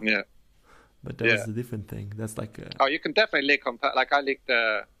 Yeah. But that was a different thing. That's like you can definitely leak on. Like I leaked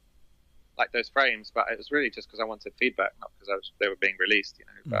those frames, but it was really just because I wanted feedback, not because they were being released,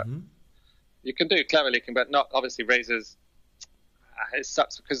 But you can do clever leaking, but not obviously Razors. It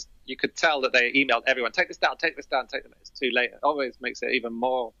sucks because you could tell that they emailed everyone, take this down, take this down, take this. It's too late. It always makes it even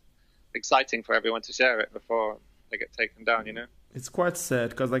more exciting for everyone to share it before they get taken down, It's quite sad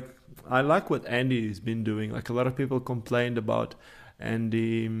because I like what Andy has been doing. Like a lot of people complained about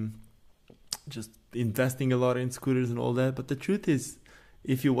Andy just investing a lot in scooters and all that. But the truth is,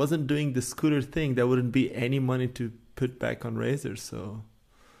 if he wasn't doing the scooter thing, there wouldn't be any money to put back on Razors. So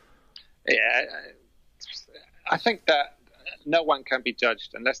yeah, I think that no one can be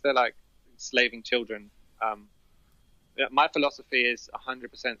judged unless they're like enslaving children. My philosophy is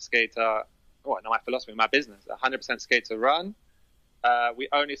 100% skater. My business, 100% skater run. We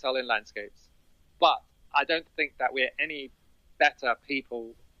only sell inline skates. But I don't think that we're any better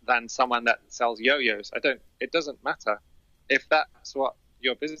people than someone that sells yo-yos. It doesn't matter. If that's what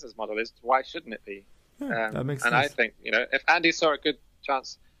your business model is, why shouldn't it be? That makes sense. And I think, if Andy saw a good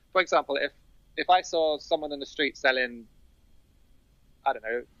chance, for example, if I saw someone in the street selling I don't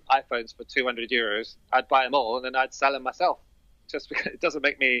know, iPhones for €200, I'd buy them all and then I'd sell them myself. Just because it doesn't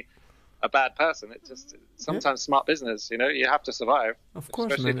make me a bad person. It's just sometimes smart business. You have to survive. Of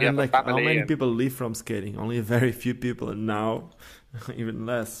course, especially man. if you And have a like, how family many and people live from skating? Only very few people, and now even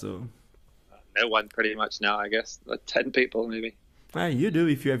less. So, no one pretty much now, I guess. Like 10 people maybe. you do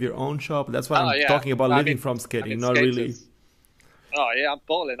if you have your own shop. That's what Oh I'm yeah. talking about, I living mean, from skating, not skaters. really. Oh yeah, I'm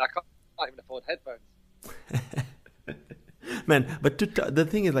balling. I can't even afford headphones. Man, but the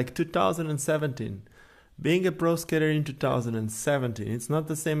thing is, like 2017, being a pro skater in 2017, it's not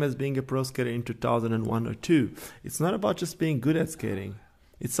the same as being a pro skater in 2001 or 2. It's not about just being good at skating.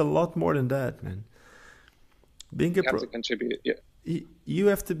 It's a lot more than that, man. Being a You have to contribute, yeah. You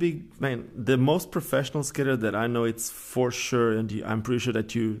have to be, man, the most professional skater that I know, it's for sure, and I'm pretty sure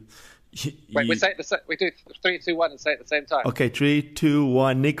that you Wait, we say it we do 3, 2, 1 and say it at the same time. Okay, 3, 2,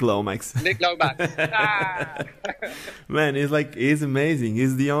 1, Nick Lomax. Nick Lomax. Man, he's amazing.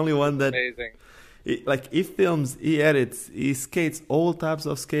 He's the only one that amazing. He films, he edits, he skates all types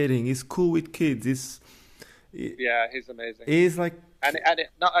of skating. He's cool with kids. Yeah, he's amazing. He's like, and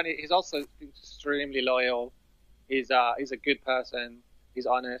not only, he's also extremely loyal. He's a good person. He's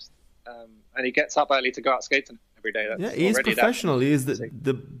honest, and he gets up early to go out skating every day. That's he's professional. He is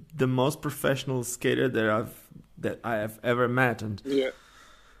the most professional skater that I have ever met, and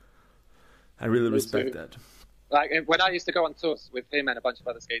I really respect that. Like when I used to go on tours with him and a bunch of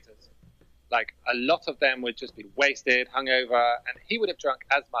other skaters, like a lot of them would just be wasted, hungover, and he would have drunk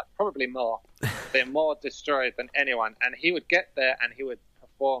as much, probably more. They're more destroyed than anyone, and he would get there and he would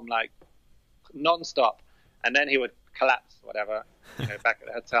perform like non-stop, and then he would collapse, whatever, back at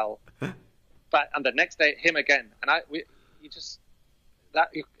the hotel. But on the next day, him again, and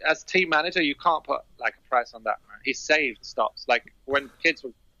as team manager, you can't put like a price on that, man. He saved stops. Like when kids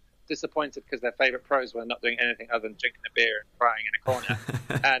were disappointed because their favorite pros were not doing anything other than drinking a beer and crying in a corner,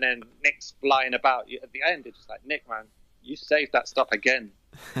 and then Nick's flying about. At the end, it's just like, Nick, man, you saved that stop again,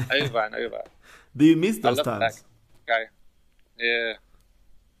 over and over. Do you miss those times? Okay, yeah.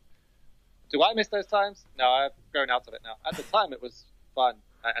 Do I miss those times? No, I've grown out of it now. At the time, it was fun,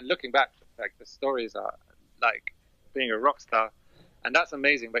 and looking back, like the stories are like being a rock star, and that's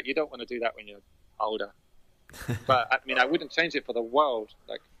amazing. But you don't want to do that when you're older. But I mean, I wouldn't change it for the world.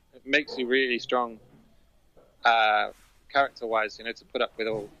 Like, it makes you really strong, character-wise, to put up with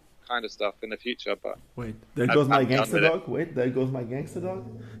all kind of stuff in the future. But wait, there goes my gangster dog. Wait, there goes my gangster dog.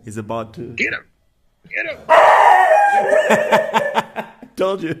 He's about to get him.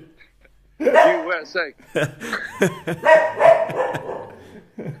 Told you. USA.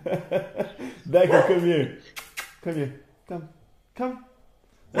 Decker, come here. Come.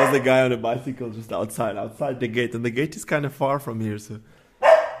 There's the guy on a bicycle just outside the gate, and the gate is kind of far from here, so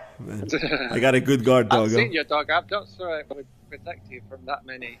man, I got a good guard dog. I've seen your dog. I'm not sure I would protect you from that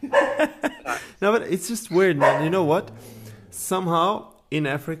many. No, but it's just weird, man. You know what? Somehow in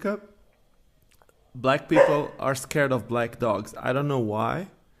Africa, black people are scared of black dogs. I don't know why,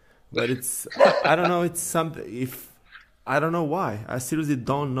 but I don't know. It's something. I don't know why. I seriously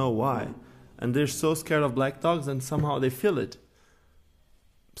don't know why. And they're so scared of black dogs, and somehow they feel it.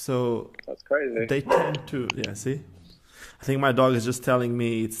 So that's crazy. They tend to, see? I think my dog is just telling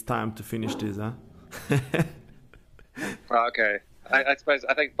me it's time to finish this, huh? Okay. I suppose,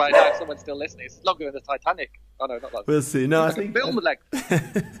 I think by now if someone's still listening, it's longer than the Titanic. Oh no, not that. We'll see. No, I think... film like...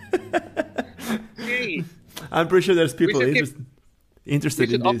 Jeez. I'm pretty sure there's people interested in this. You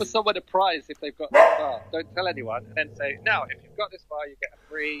should offer someone a prize if they've got this far. Don't tell anyone, and then say, now, if you've got this far, you get a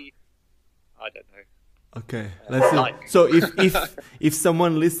free... I don't know. Okay, let's see. So if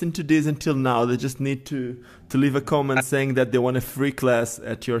someone listened to this until now, they just need to leave a comment saying that they want a free class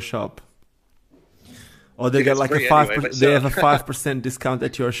at your shop, or they get like a 5%. Anyway, they have a 5% discount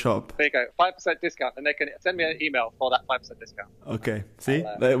at your shop. There you go, 5% discount, and they can send me an email for that 5% discount. Okay, see,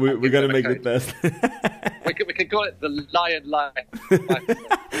 we're gonna make it best. we can call it the Lion Line.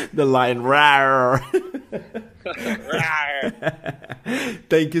 The Lion Rawr.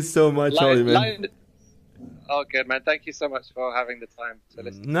 Thank you so much, Ollie, man. Oh, good, man. Thank you so much for having the time to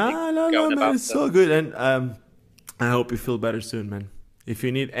listen. No, man. It's so good. And I hope you feel better soon, man. If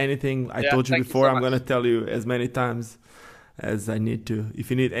you need anything, I told you before, I'm going to tell you as many times as I need to. If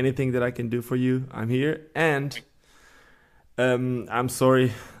you need anything that I can do for you, I'm here. And I'm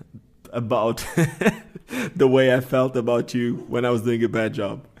sorry about the way I felt about you when I was doing a bad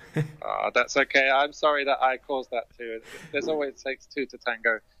job. That's okay. I'm sorry that I caused that too. There's always takes two to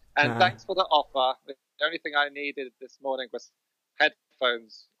tango. And thanks for the offer. The only thing I needed this morning was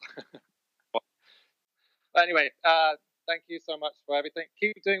headphones. Anyway, thank you so much for everything.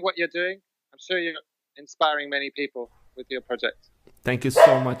 Keep doing what you're doing. I'm sure you're inspiring many people with your project. Thank you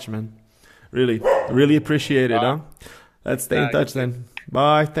so much, man. Really, really appreciate it, huh? Let's stay in touch then.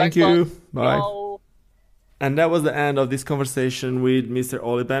 Bye. Thank you. Bye. Ciao. And that was the end of this conversation with Mr.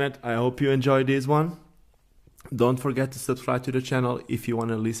 Oli Bennett. I hope you enjoyed this one. Don't forget to subscribe to the channel if you want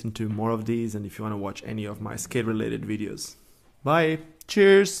to listen to more of these and if you want to watch any of my skate-related videos. Bye.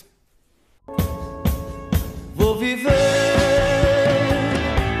 Cheers. Vou viver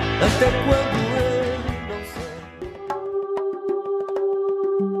até quando